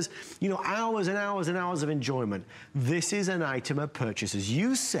doesn't give us, you know, hours and hours and hours of enjoyment. This is an item of purchase, as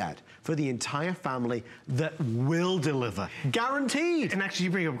you said, for the entire family that will deliver. Guaranteed. And actually,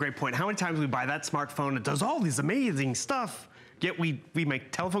 you bring up a great point. How many times we buy that smartphone that does all these amazing stuff, yet we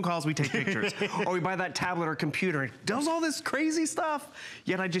make telephone calls, we take pictures. Or we buy that tablet or computer, it does all this crazy stuff,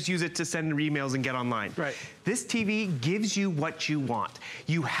 yet I just use it to send emails and get online. Right. This TV gives you what you want.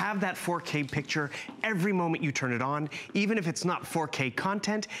 You have that 4K picture every moment you turn it on. Even if it's not 4K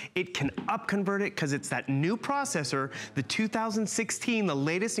content, it can upconvert it because it's that new processor, the 2016, the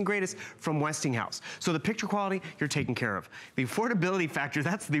latest and greatest from Westinghouse. So the picture quality, you're taken care of. The affordability factor,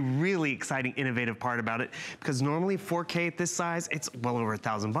 that's the really exciting, innovative part about it, because normally 4K at this size, it's well over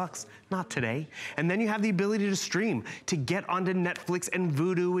 $1,000. Not today. And then you have the ability to stream, to get onto Netflix and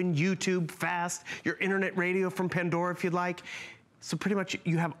Vudu and YouTube fast, your internet radio from Pandora if you'd like. So pretty much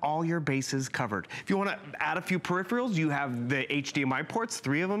you have all your bases covered. If you want to add a few peripherals, you have the HDMI ports,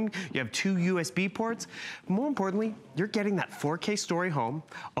 3 of them. You have 2 USB ports. More importantly, you're getting that 4K story home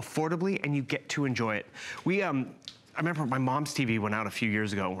affordably, and you get to enjoy it. I remember my mom's TV went out a few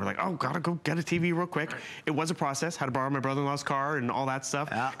years ago. We're like, oh, gotta go get a TV real quick. It was a process. Had to borrow my brother-in-law's car and all that stuff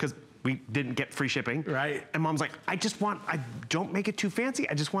because we didn't get free shipping. Right. And mom's like, I don't make it too fancy.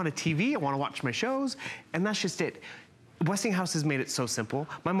 I just want a TV. I want to watch my shows. And that's just it. Westinghouse has made it so simple.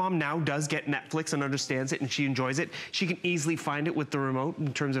 My mom now does get Netflix and understands it, and she enjoys it. She can easily find it with the remote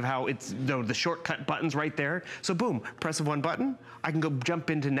in terms of how it's, the shortcut button's right there. So boom, press of one button, I can go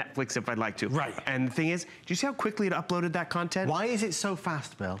jump into Netflix if I'd like to. Right. And the thing is, do you see how quickly it uploaded that content? Why is it so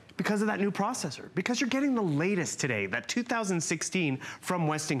fast, Bill? Because of that new processor. Because you're getting the latest today, that 2016 from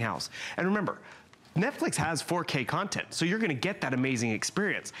Westinghouse. And remember, Netflix has 4K content, so you're gonna get that amazing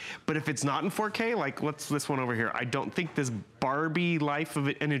experience. But if it's not in 4K, like what's this one over here? I don't think this Barbie Life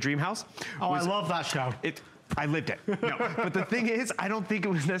in a Dream House. Oh, I love that show. I lived it. No, but the thing is, I don't think it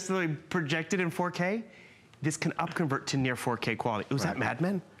was necessarily projected in 4K. This can upconvert to near 4K quality. It was that Mad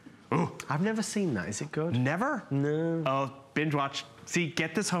Men. Ooh. I've never seen that. Is it good? Never? No. Oh, binge watch. See,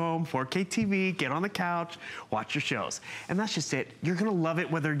 get this home, 4K TV, get on the couch, watch your shows. And that's just it. You're gonna love it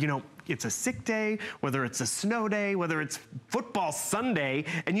whether, it's a sick day, whether it's a snow day, whether it's football Sunday,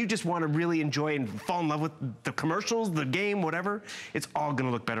 and you just wanna really enjoy and fall in love with the commercials, the game, whatever. It's all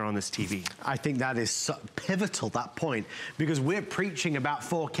gonna look better on this TV. I think that is so pivotal, that point, because we're preaching about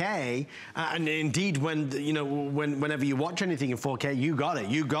 4K, and indeed whenever you watch anything in 4K, you got it,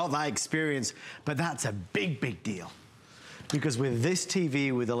 you got that experience, but that's a big, big deal. Because with this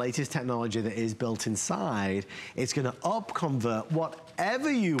TV, with the latest technology that is built inside, it's gonna upconvert whatever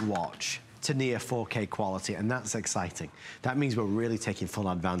you watch to near 4K quality, and that's exciting. That means we're really taking full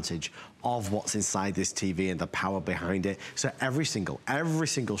advantage of what's inside this TV and the power behind it. So every single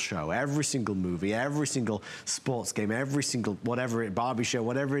show, every single movie, every single sports game, every single Barbie show,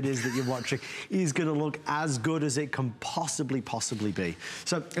 whatever it is that you're watching, is gonna look as good as it can possibly be.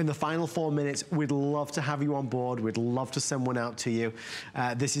 So in the final 4 minutes, we'd love to have you on board. We'd love to send one out to you.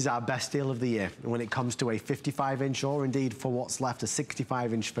 This is our best deal of the year. When it comes to a 55-inch, or indeed for what's left, a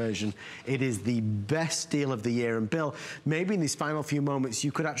 65-inch version, it is the best deal of the year. And Bill, maybe in these final few moments,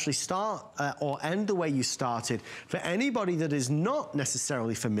 you could actually start or end the way you started. For anybody that is not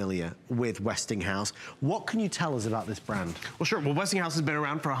necessarily familiar with Westinghouse, what can you tell us about this brand? Well, sure. Well, Westinghouse has been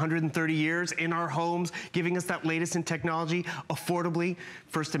around for 130 years in our homes, giving us that latest in technology affordably.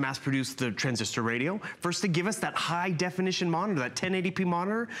 First to mass produce the transistor radio. First to give us that high definition monitor, that 1080p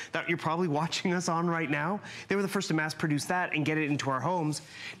monitor that you're probably watching us on right now. They were the first to mass produce that and get it into our homes.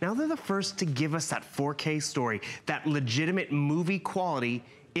 Now they're the first to give us that 4K story, that legitimate movie quality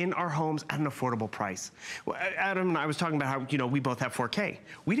in our homes at an affordable price. Well, Adam and I was talking about how, we both have 4K.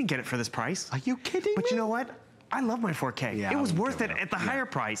 We didn't get it for this price. Are you kidding me? But you know what? I love my 4K. Yeah, it was worth it at the higher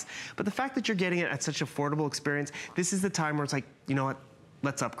price. But the fact that you're getting it at such affordable experience, this is the time where it's like, you know what?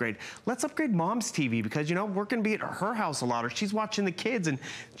 Let's upgrade. Let's upgrade mom's TV because, we're gonna be at her house a lot, or she's watching the kids and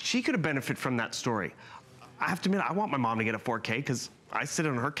she could have benefited from that story. I have to admit, I want my mom to get a 4K because I sit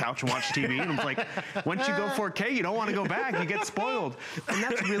on her couch and watch TV, and it's like, once you go 4K, you don't want to go back. You get spoiled. And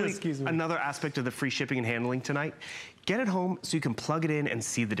that's really another aspect of the free shipping and handling tonight. Get it home so you can plug it in and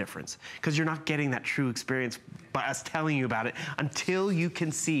see the difference, because you're not getting that true experience by us telling you about it until you can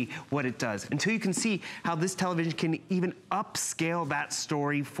see what it does, until you can see how this television can even upscale that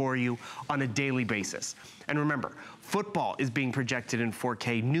story for you on a daily basis. And remember, football is being projected in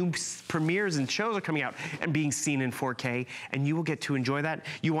 4K. New premieres and shows are coming out and being seen in 4K, and you will get to enjoy that.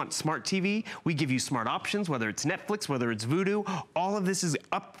 You want smart TV? We give you smart options, whether it's Netflix, whether it's Vudu. All of this is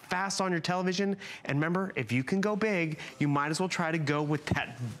up fast on your television. And remember, if you can go big, you might as well try to go with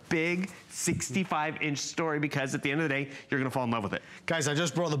that big 65-inch story, because at the end of the day, you're gonna fall in love with it. Guys, I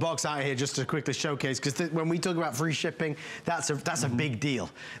just brought the box out here just to quickly showcase, because when we talk about free shipping, that's a big deal.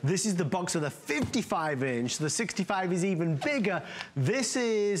 This is the box of the 55-inch. The 65 is even bigger. This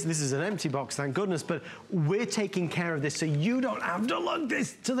is an empty box, thank goodness, but we're taking care of this so you don't have to lug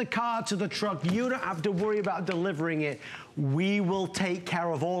this to the car, to the truck. You don't have to worry about delivering it. We will take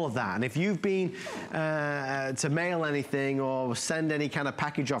care of all of that. And if you've been to mail anything or send any kind of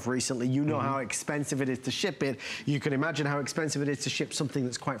package off recently, you know how expensive it is to ship it. You can imagine how expensive it is to ship something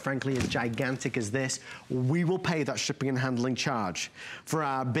that's quite frankly as gigantic as this. We will pay that shipping and handling charge. For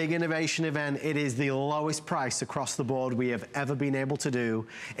our big innovation event, it is the lowest price across the board we have ever been able to do.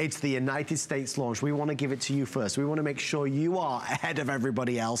 It's the United States launch. We want to give it to you first. We want to make sure you are ahead of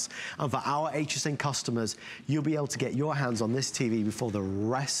everybody else. And for our HSN customers, you'll be able to get your hands hands on this TV before the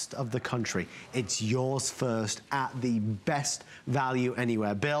rest of the country. It's yours first at the best value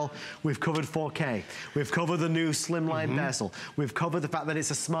anywhere. Bill, we've covered 4K. We've covered the new slimline bezel. We've covered the fact that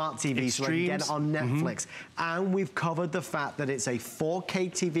it's a smart TV, so you can get it on Netflix. And we've covered the fact that it's a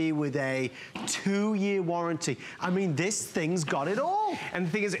 4K TV with a 2-year warranty. I mean, this thing's got it all. And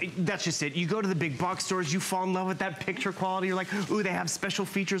the thing is, that's just it. You go to the big box stores, you fall in love with that picture quality. You're like, ooh, they have special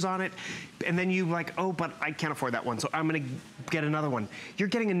features on it. And then you like, oh, but I can't afford that one, so I'm gonna get another one. You're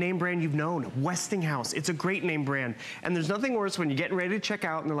getting a name brand you've known, Westinghouse. It's a great name brand. And there's nothing worse when you're getting ready to check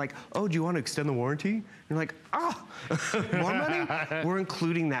out and they're like, oh, do you want to extend the warranty? You're like, oh, more money? We're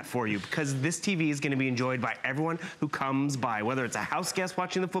including that for you because this TV is gonna be enjoyed by everyone who comes by, whether it's a house guest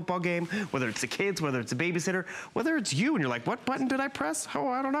watching the football game, whether it's the kids, whether it's a babysitter, whether it's you and you're like, what button did I press? Oh,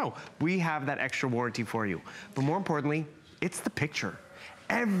 I don't know. We have that extra warranty for you. But more importantly, it's the picture.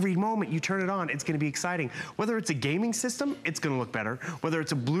 Every moment you turn it on, it's gonna be exciting. Whether it's a gaming system, it's gonna look better. Whether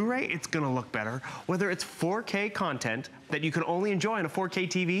it's a Blu-ray, it's gonna look better. Whether it's 4K content that you can only enjoy on a 4K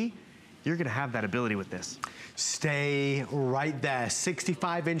TV, you're gonna have that ability with this. Stay right there.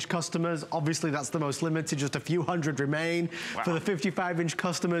 65-inch customers, obviously that's the most limited, just a few hundred remain. Wow. For the 55-inch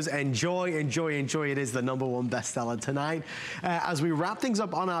customers, enjoy, enjoy, enjoy. It is the #1 bestseller tonight. As we wrap things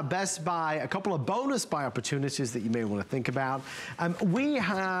up on our Best Buy, a couple of bonus buy opportunities that you may want to think about. We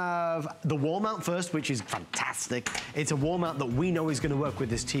have the wall mount first, which is fantastic. It's a wall mount that we know is going to work with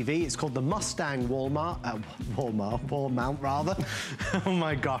this TV. It's called the Mustang wall mount rather. Oh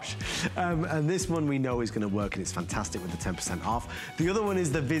my gosh. And this one we know is going to work, and it's fantastic with the 10% off. The other one is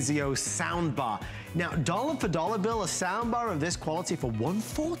the Vizio soundbar. Now, dollar for dollar, Bill, a soundbar of this quality for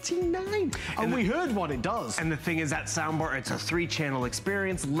 $149. And we heard what it does. And the thing is, that soundbar, it's a 3-channel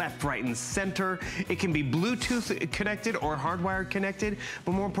experience, left, right, and center. It can be Bluetooth connected or hardwired connected,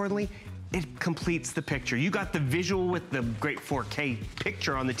 but more importantly, it completes the picture. You got the visual with the great 4K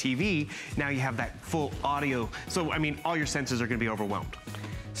picture on the TV. Now you have that full audio. So, I mean, all your senses are gonna be overwhelmed.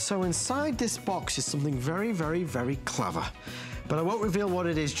 So inside this box is something very, very, very clever. But I won't reveal what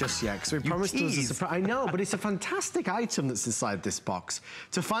it is just yet, because we promised us a surprise. I know, but it's a fantastic item that's inside this box.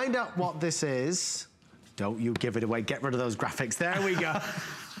 To find out what this is, don't you give it away, get rid of those graphics. There we go.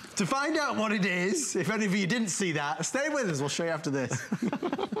 To find out what it is, if any of you didn't see that, stay with us, we'll show you after this.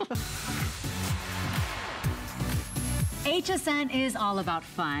 HSN is all about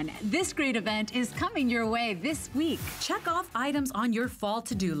fun. This great event is coming your way this week. Check off items on your fall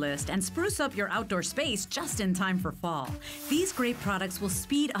to-do list and spruce up your outdoor space just in time for fall. These great products will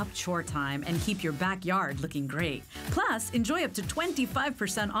speed up chore time and keep your backyard looking great. Plus, enjoy up to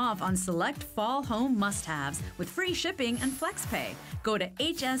 25% off on select fall home must-haves with free shipping and FlexPay. Go to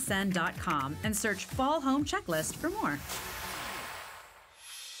hsn.com and search Fall Home Checklist for more.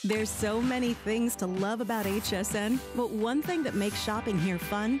 There's so many things to love about HSN, but one thing that makes shopping here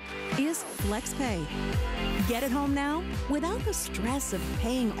fun is FlexPay. Get it home now without the stress of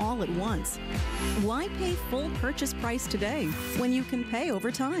paying all at once. Why pay full purchase price today when you can pay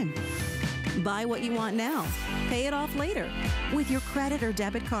over time? Buy what you want now, pay it off later with your credit or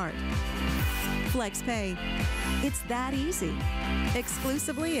debit card. FlexPay. It's that easy.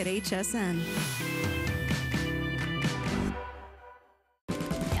 Exclusively at HSN.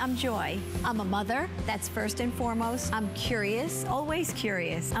 I'm Joy. I'm a mother, that's first and foremost. I'm curious, always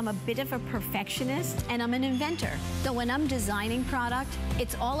curious. I'm a bit of a perfectionist, and I'm an inventor. So when I'm designing product,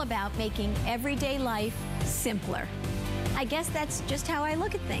 it's all about making everyday life simpler. I guess that's just how I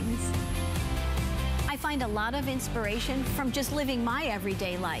look at things. I find a lot of inspiration from just living my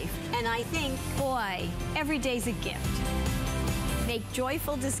everyday life. And I think, boy, every day's a gift. Make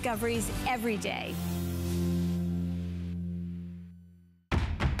joyful discoveries every day.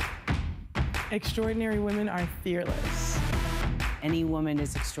 Extraordinary women are fearless. Any woman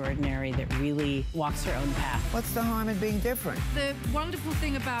is extraordinary that really walks her own path. What's the harm in being different? The wonderful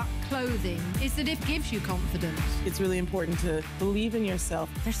thing about clothing is that it gives you confidence. It's really important to believe in yourself.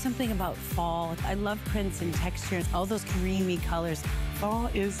 There's something about fall. I love prints and textures, all those creamy colors. Fall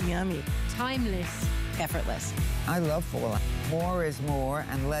is yummy. Timeless. Effortless. I love fall. More is more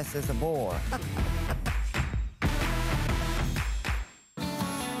and less is a bore.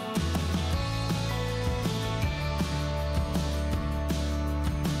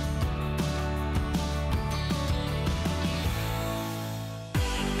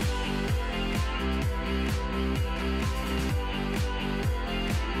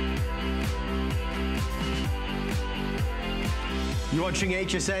 You're watching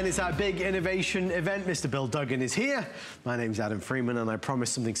HSN. It's our big innovation event. Mr. Bill Duggan is here. My name's Adam Freeman, and I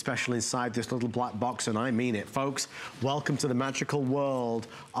promised something special inside this little black box, and I mean it, folks. Welcome to the magical world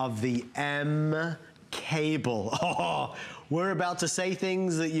of the M cable. Oh, we're about to say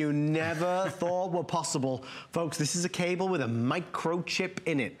things that you never thought were possible. Folks, this is a cable with a microchip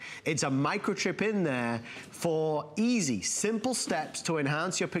in it. It's a microchip in there for easy, simple steps to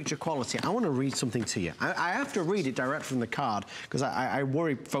enhance your picture quality. I want to read something to you. I have to read it direct from the card because I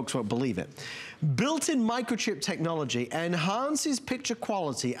worry folks won't believe it. Built-in microchip technology enhances picture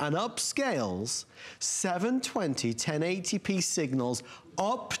quality and upscales 720 1080p signals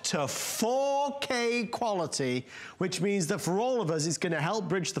up to 4K quality, which means that for all of us, it's going to help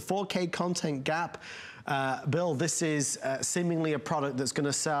bridge the 4K content gap. Bill, this is seemingly a product that's going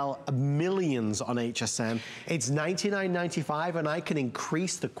to sell millions on HSN. It's $99.95, and I can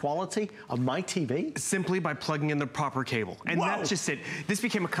increase the quality of my TV? Simply by plugging in the proper cable. And that's just it. This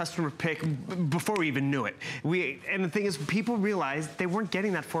became a customer pick before we even knew it. And the thing is, people realized they weren't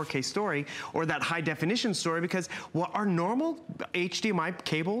getting that 4K story or that high definition story because our normal HDMI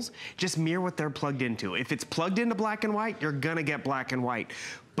cables just mirror what they're plugged into. If it's plugged into black and white, you're gonna get black and white.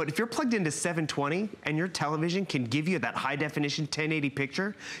 But if you're plugged into 720 and your television can give you that high definition 1080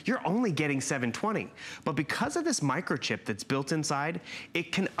 picture, you're only getting 720. But because of this microchip that's built inside,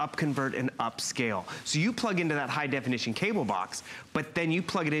 it can upconvert and upscale. So you plug into that high definition cable box, but then you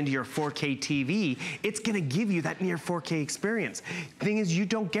plug it into your 4K TV, it's gonna give you that near 4K experience. Thing is, you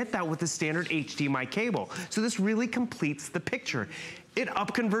don't get that with the standard HDMI cable. So this really completes the picture. It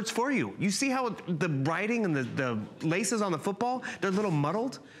upconverts for you. You see how the writing and the laces on the football, they're a little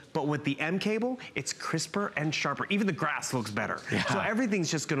muddled, but with the M cable, it's crisper and sharper. Even the grass looks better. Yeah. So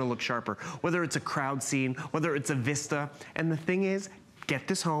everything's just gonna look sharper, whether it's a crowd scene, whether it's a vista. And the thing is, get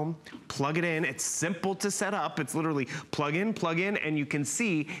this home, plug it in. It's simple to set up. It's literally plug in, and you can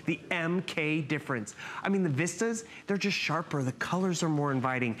see the MK difference. I mean, the vistas, they're just sharper. The colors are more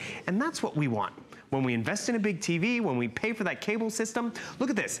inviting, and that's what we want. When we invest in a big TV, when we pay for that cable system, look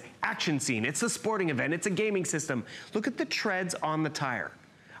at this, action scene. It's a sporting event, it's a gaming system. Look at the treads on the tire.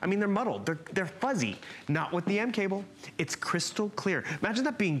 I mean, they're muddled, they're fuzzy. Not with the M cable, it's crystal clear. Imagine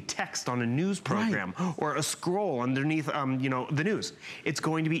that being text on a news program or a scroll underneath, you know, the news. It's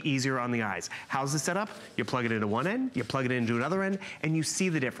going to be easier on the eyes. How's this set up? You plug it into one end, you plug it into another end, and you see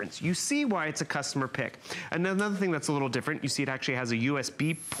the difference. You see why it's a customer pick. And another thing that's a little different, you see it actually has a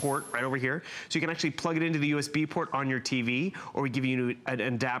USB port right over here. So you can actually plug it into the USB port on your TV, or we give you an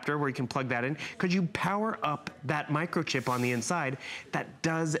adapter where you can plug that in. Could you power up that microchip on the inside that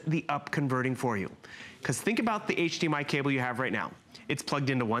does the up converting for you? Because think about the HDMI cable you have right now. It's plugged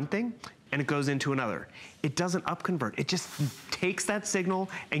into one thing and it goes into another. It doesn't up convert. It just takes that signal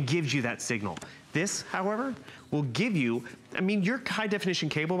and gives you that signal. This, however, will give you, I mean, your high definition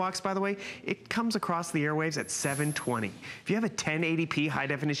cable box, by the way, it comes across the airwaves at 720. If you have a 1080p high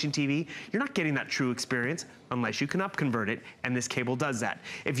definition TV, you're not getting that true experience unless you can up convert it, and this cable does that.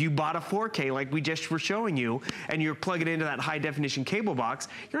 If you bought a 4K like we just were showing you, and you're plugging into that high definition cable box,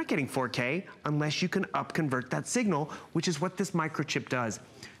 you're not getting 4K unless you can up convert that signal, which is what this microchip does.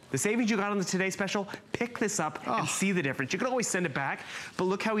 The savings you got on the Today Special, pick this up and see the difference. You can always send it back, but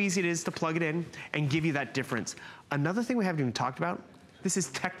look how easy it is to plug it in and give you that difference. Another thing we haven't even talked about, this is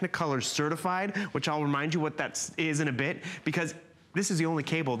Technicolor certified, which I'll remind you what that is in a bit, because this is the only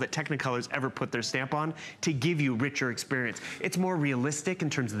cable that Technicolor's ever put their stamp on to give you richer experience. It's more realistic in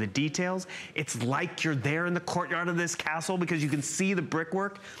terms of the details. It's like you're there in the courtyard of this castle because you can see the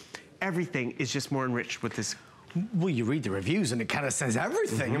brickwork. Everything is just more enriched with this. Well, you read the reviews and it kind of says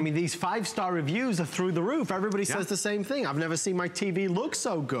everything. I mean, these 5-star reviews are through the roof. Everybody says the same thing. I've never seen my TV look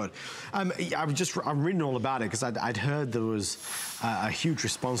so good. I'm reading all about it because I'd heard there was a huge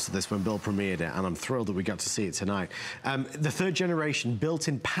response to this when Bill premiered it, and I'm thrilled that we got to see it tonight. The third generation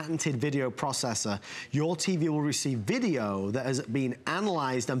built-in patented video processor. Your TV will receive video that has been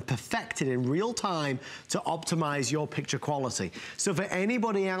analyzed and perfected in real time to optimize your picture quality. So for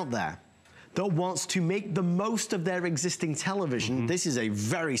anybody out there that wants to make the most of their existing television, this is a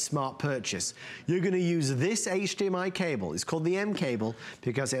very smart purchase. You're gonna use this HDMI cable. It's called the M cable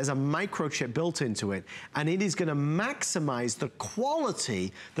because it has a microchip built into it, and it is gonna maximize the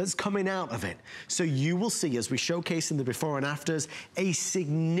quality that's coming out of it. So you will see, as we showcase in the before and afters, a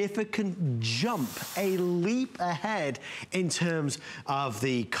significant jump, a leap ahead in terms of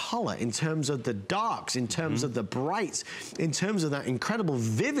the color, in terms of the darks, in terms of the brights, in terms of that incredible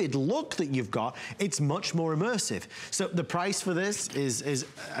vivid look that you've got. It's much more immersive. So the price for this is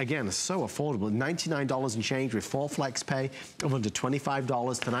again, so affordable. $99 and change with 4 flex pay of under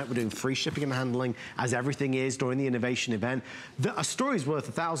 $25. Tonight we're doing free shipping and handling, as everything is during the innovation event. A story's worth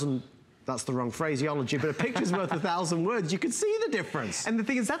 1,000 that's the wrong phraseology, but a picture's worth 1,000 words. You can see the difference. And the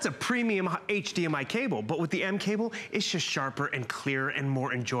thing is, that's a premium HDMI cable, but with the M cable, it's just sharper and clearer and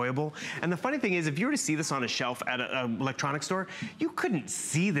more enjoyable. And the funny thing is, if you were to see this on a shelf at an electronics store, you couldn't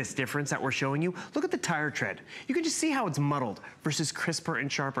see this difference that we're showing you. Look at the tire tread. You can just see how it's muddled versus crisper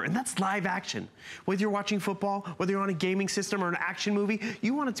and sharper, and that's live action. Whether you're watching football, whether you're on a gaming system or an action movie,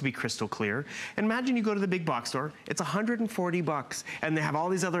 you want it to be crystal clear. And imagine you go to the big box store, it's $140, and they have all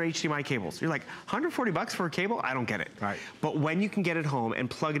these other HDMI cables. You're like, $140 for a cable? I don't get it. Right. But when you can get it home and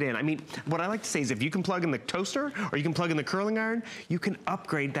plug it in, I mean, what I like to say is if you can plug in the toaster or you can plug in the curling iron, you can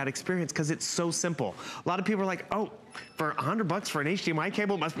upgrade that experience because it's so simple. A lot of people are like, oh, for $100 for an HDMI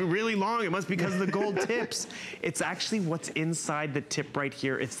cable, it must be really long. It must be because of the gold tips. It's actually what's inside the tip right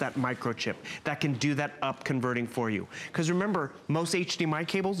here. It's that microchip that can do that up converting for you. Because remember, most HDMI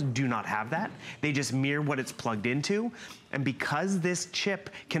cables do not have that. They just mirror what it's plugged into. And because this chip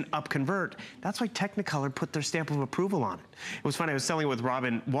can up convert, that's why Technicolor put their stamp of approval on it. It was funny, I was selling it with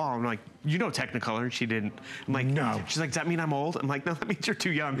Robin Wall. I'm like, you know Technicolor? And she didn't. I'm like, no. She's like, does that mean I'm old? I'm like, no, that means you're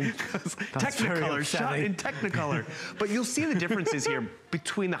too young. Technicolor, shot in Technicolor. But you'll see the differences here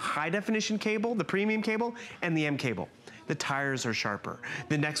between the high definition cable, the premium cable, and the M cable. The tires are sharper.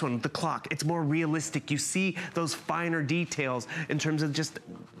 The next one, the clock, it's more realistic. You see those finer details in terms of just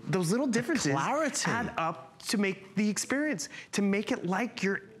those little differences add up to make the experience, to make it like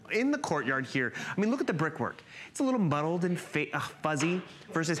you're in the courtyard here. I mean, look at the brickwork. It's a little muddled and fuzzy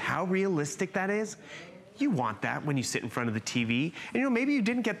versus how realistic that is. You want that when you sit in front of the TV. And you know, maybe you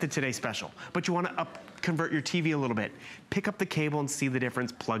didn't get the Today Special, but you want to convert your TV a little bit. Pick up the cable and see the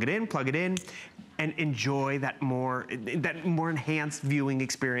difference. Plug it in, and enjoy that more enhanced viewing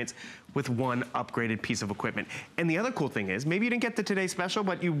experience with one upgraded piece of equipment. And the other cool thing is, maybe you didn't get the Today Special,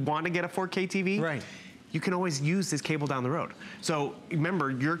 but you want to get a 4K TV. Right. You can always use this cable down the road. So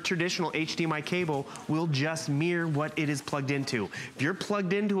remember, your traditional HDMI cable will just mirror what it is plugged into. If you're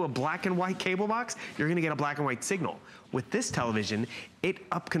plugged into a black and white cable box, you're gonna get a black and white signal. With this television, it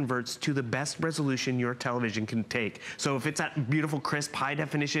upconverts to the best resolution your television can take. So if it's that beautiful, crisp, high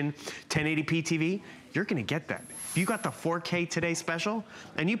definition 1080p TV, you're gonna get that. If you got the 4K Today Special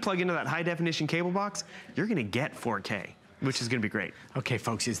and you plug into that high definition cable box, you're gonna get 4K. Which is gonna be great. Okay,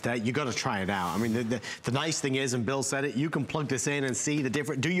 folks, it's there. You gotta try it out. I mean, the nice thing is, and Bill said it, you can plug this in and see the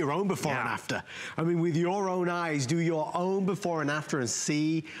different, do your own before and after. I mean, with your own eyes, do your own before and after and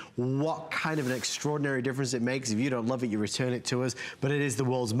see what kind of an extraordinary difference it makes. If you don't love it, you return it to us. But it is the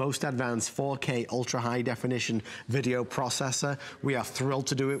world's most advanced 4K ultra high definition video processor. We are thrilled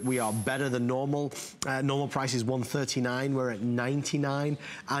to do it. We are better than normal. Normal price is $139. We're at $99,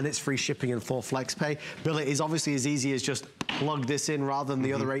 and it's free shipping and full flex pay. Bill, it is obviously as easy as just plug this in rather than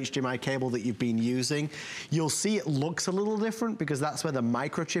the other HDMI cable that you've been using. You'll see it looks a little different because that's where the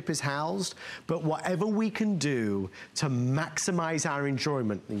microchip is housed, but whatever we can do to maximize our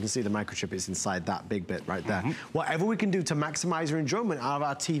enjoyment, you can see the microchip is inside that big bit right there. Whatever we can do to maximize our enjoyment out of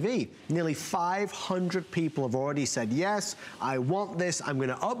our TV, nearly 500 people have already said, yes, I want this, I'm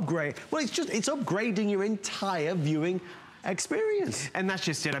gonna upgrade. Well, it's upgrading your entire viewing experience. And that's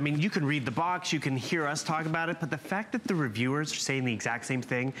just it. I mean, you can read the box, you can hear us talk about it, but the fact that the reviewers are saying the exact same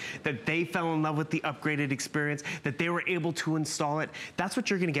thing, that they fell in love with the upgraded experience, that they were able to install it, that's what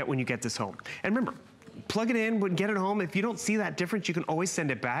you're gonna get when you get this home. And remember, plug it in, get it home. If you don't see that difference, you can always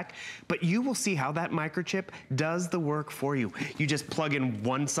send it back, but you will see how that microchip does the work for you. You just plug in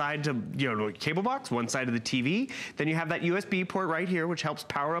one side to, you cable box, one side of the TV, then you have that USB port right here, which helps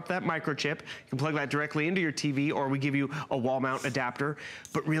power up that microchip. You can plug that directly into your TV, or we give you a wall mount adapter,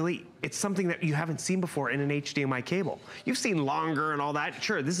 but really, it's something that you haven't seen before in an HDMI cable. You've seen longer and all that.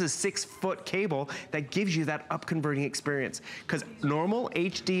 Sure, this is a 6-foot cable that gives you that up-converting experience, because normal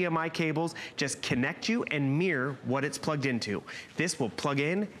HDMI cables just connect you and mirror what it's plugged into. This will plug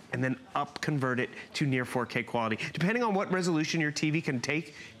in and then up-convert it to near 4K quality. Depending on what resolution your TV can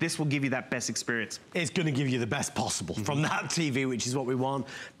take, this will give you that best experience. It's gonna give you the best possible from that TV, which is what we want.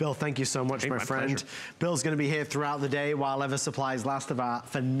 Bill, thank you so much, my friend. Pleasure. Bill's gonna be here throughout the day while ever supplies last of our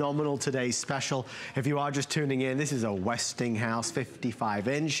phenomenal Today's Special. If you are just tuning in, this is a Westinghouse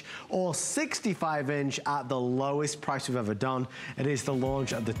 55-inch or 65-inch at the lowest price we've ever done. It is the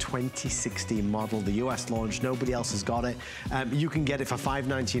launch of the 2016 model, the US launch. Nobody else has got it. You can get it for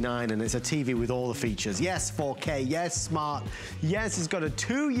 $599, and it's a TV with all the features. Yes, 4K, yes, smart, yes, it's got a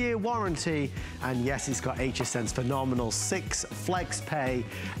 2-year warranty, and yes, it's got HSN's phenomenal 6 flex pay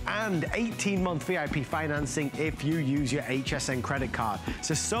and 18-month VIP financing if you use your HSN credit card.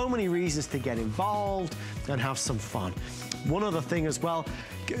 So many reasons to get involved and have some fun. One other thing as well,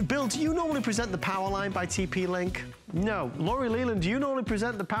 Bill, do you normally present the Power Line by TP-Link? No. Lori Leland, do you normally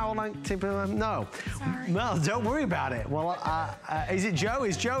present the power line? No. Sorry. Well, don't worry about it. Well, is it Joe?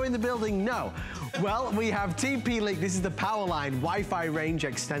 Is Joe in the building? No. Well, we have TP-Link. This is the power line Wi-Fi range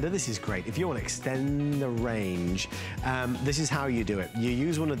extender. This is great. If you want to extend the range, this is how you do it. You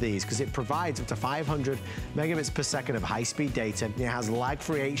use one of these because it provides up to 500 megabits per second of high-speed data. It has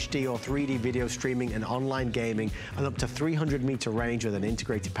lag-free HD or 3D video streaming and online gaming, and up to 300-meter range with an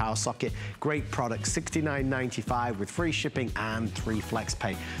integrated power socket. Great product, $69.95 with free shipping and 3 flex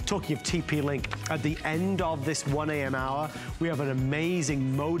pay. Talking of TP-Link, at the end of this 1 a.m. hour, we have an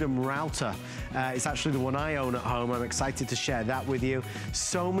amazing modem router. It's actually the one I own at home. I'm excited to share that with you.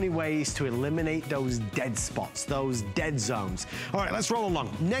 So many ways to eliminate those dead spots, those dead zones. All right, let's roll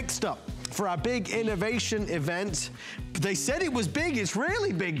along. Next up, for our big innovation event. They said it was big. It's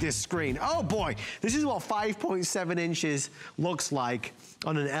really big, this screen. Oh boy, this is what 5.7 inches looks like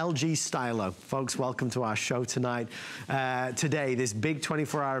on an LG Stylo. Folks, welcome to our show tonight. Today, this big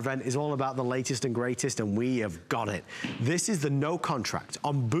 24-hour event is all about the latest and greatest, and we have got it. This is the no contract.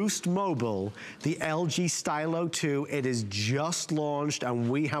 On Boost Mobile, the LG Stylo 2, it is just launched, and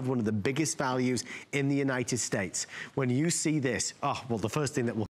we have one of the biggest values in the United States. When you see this, oh, well, the first thing that will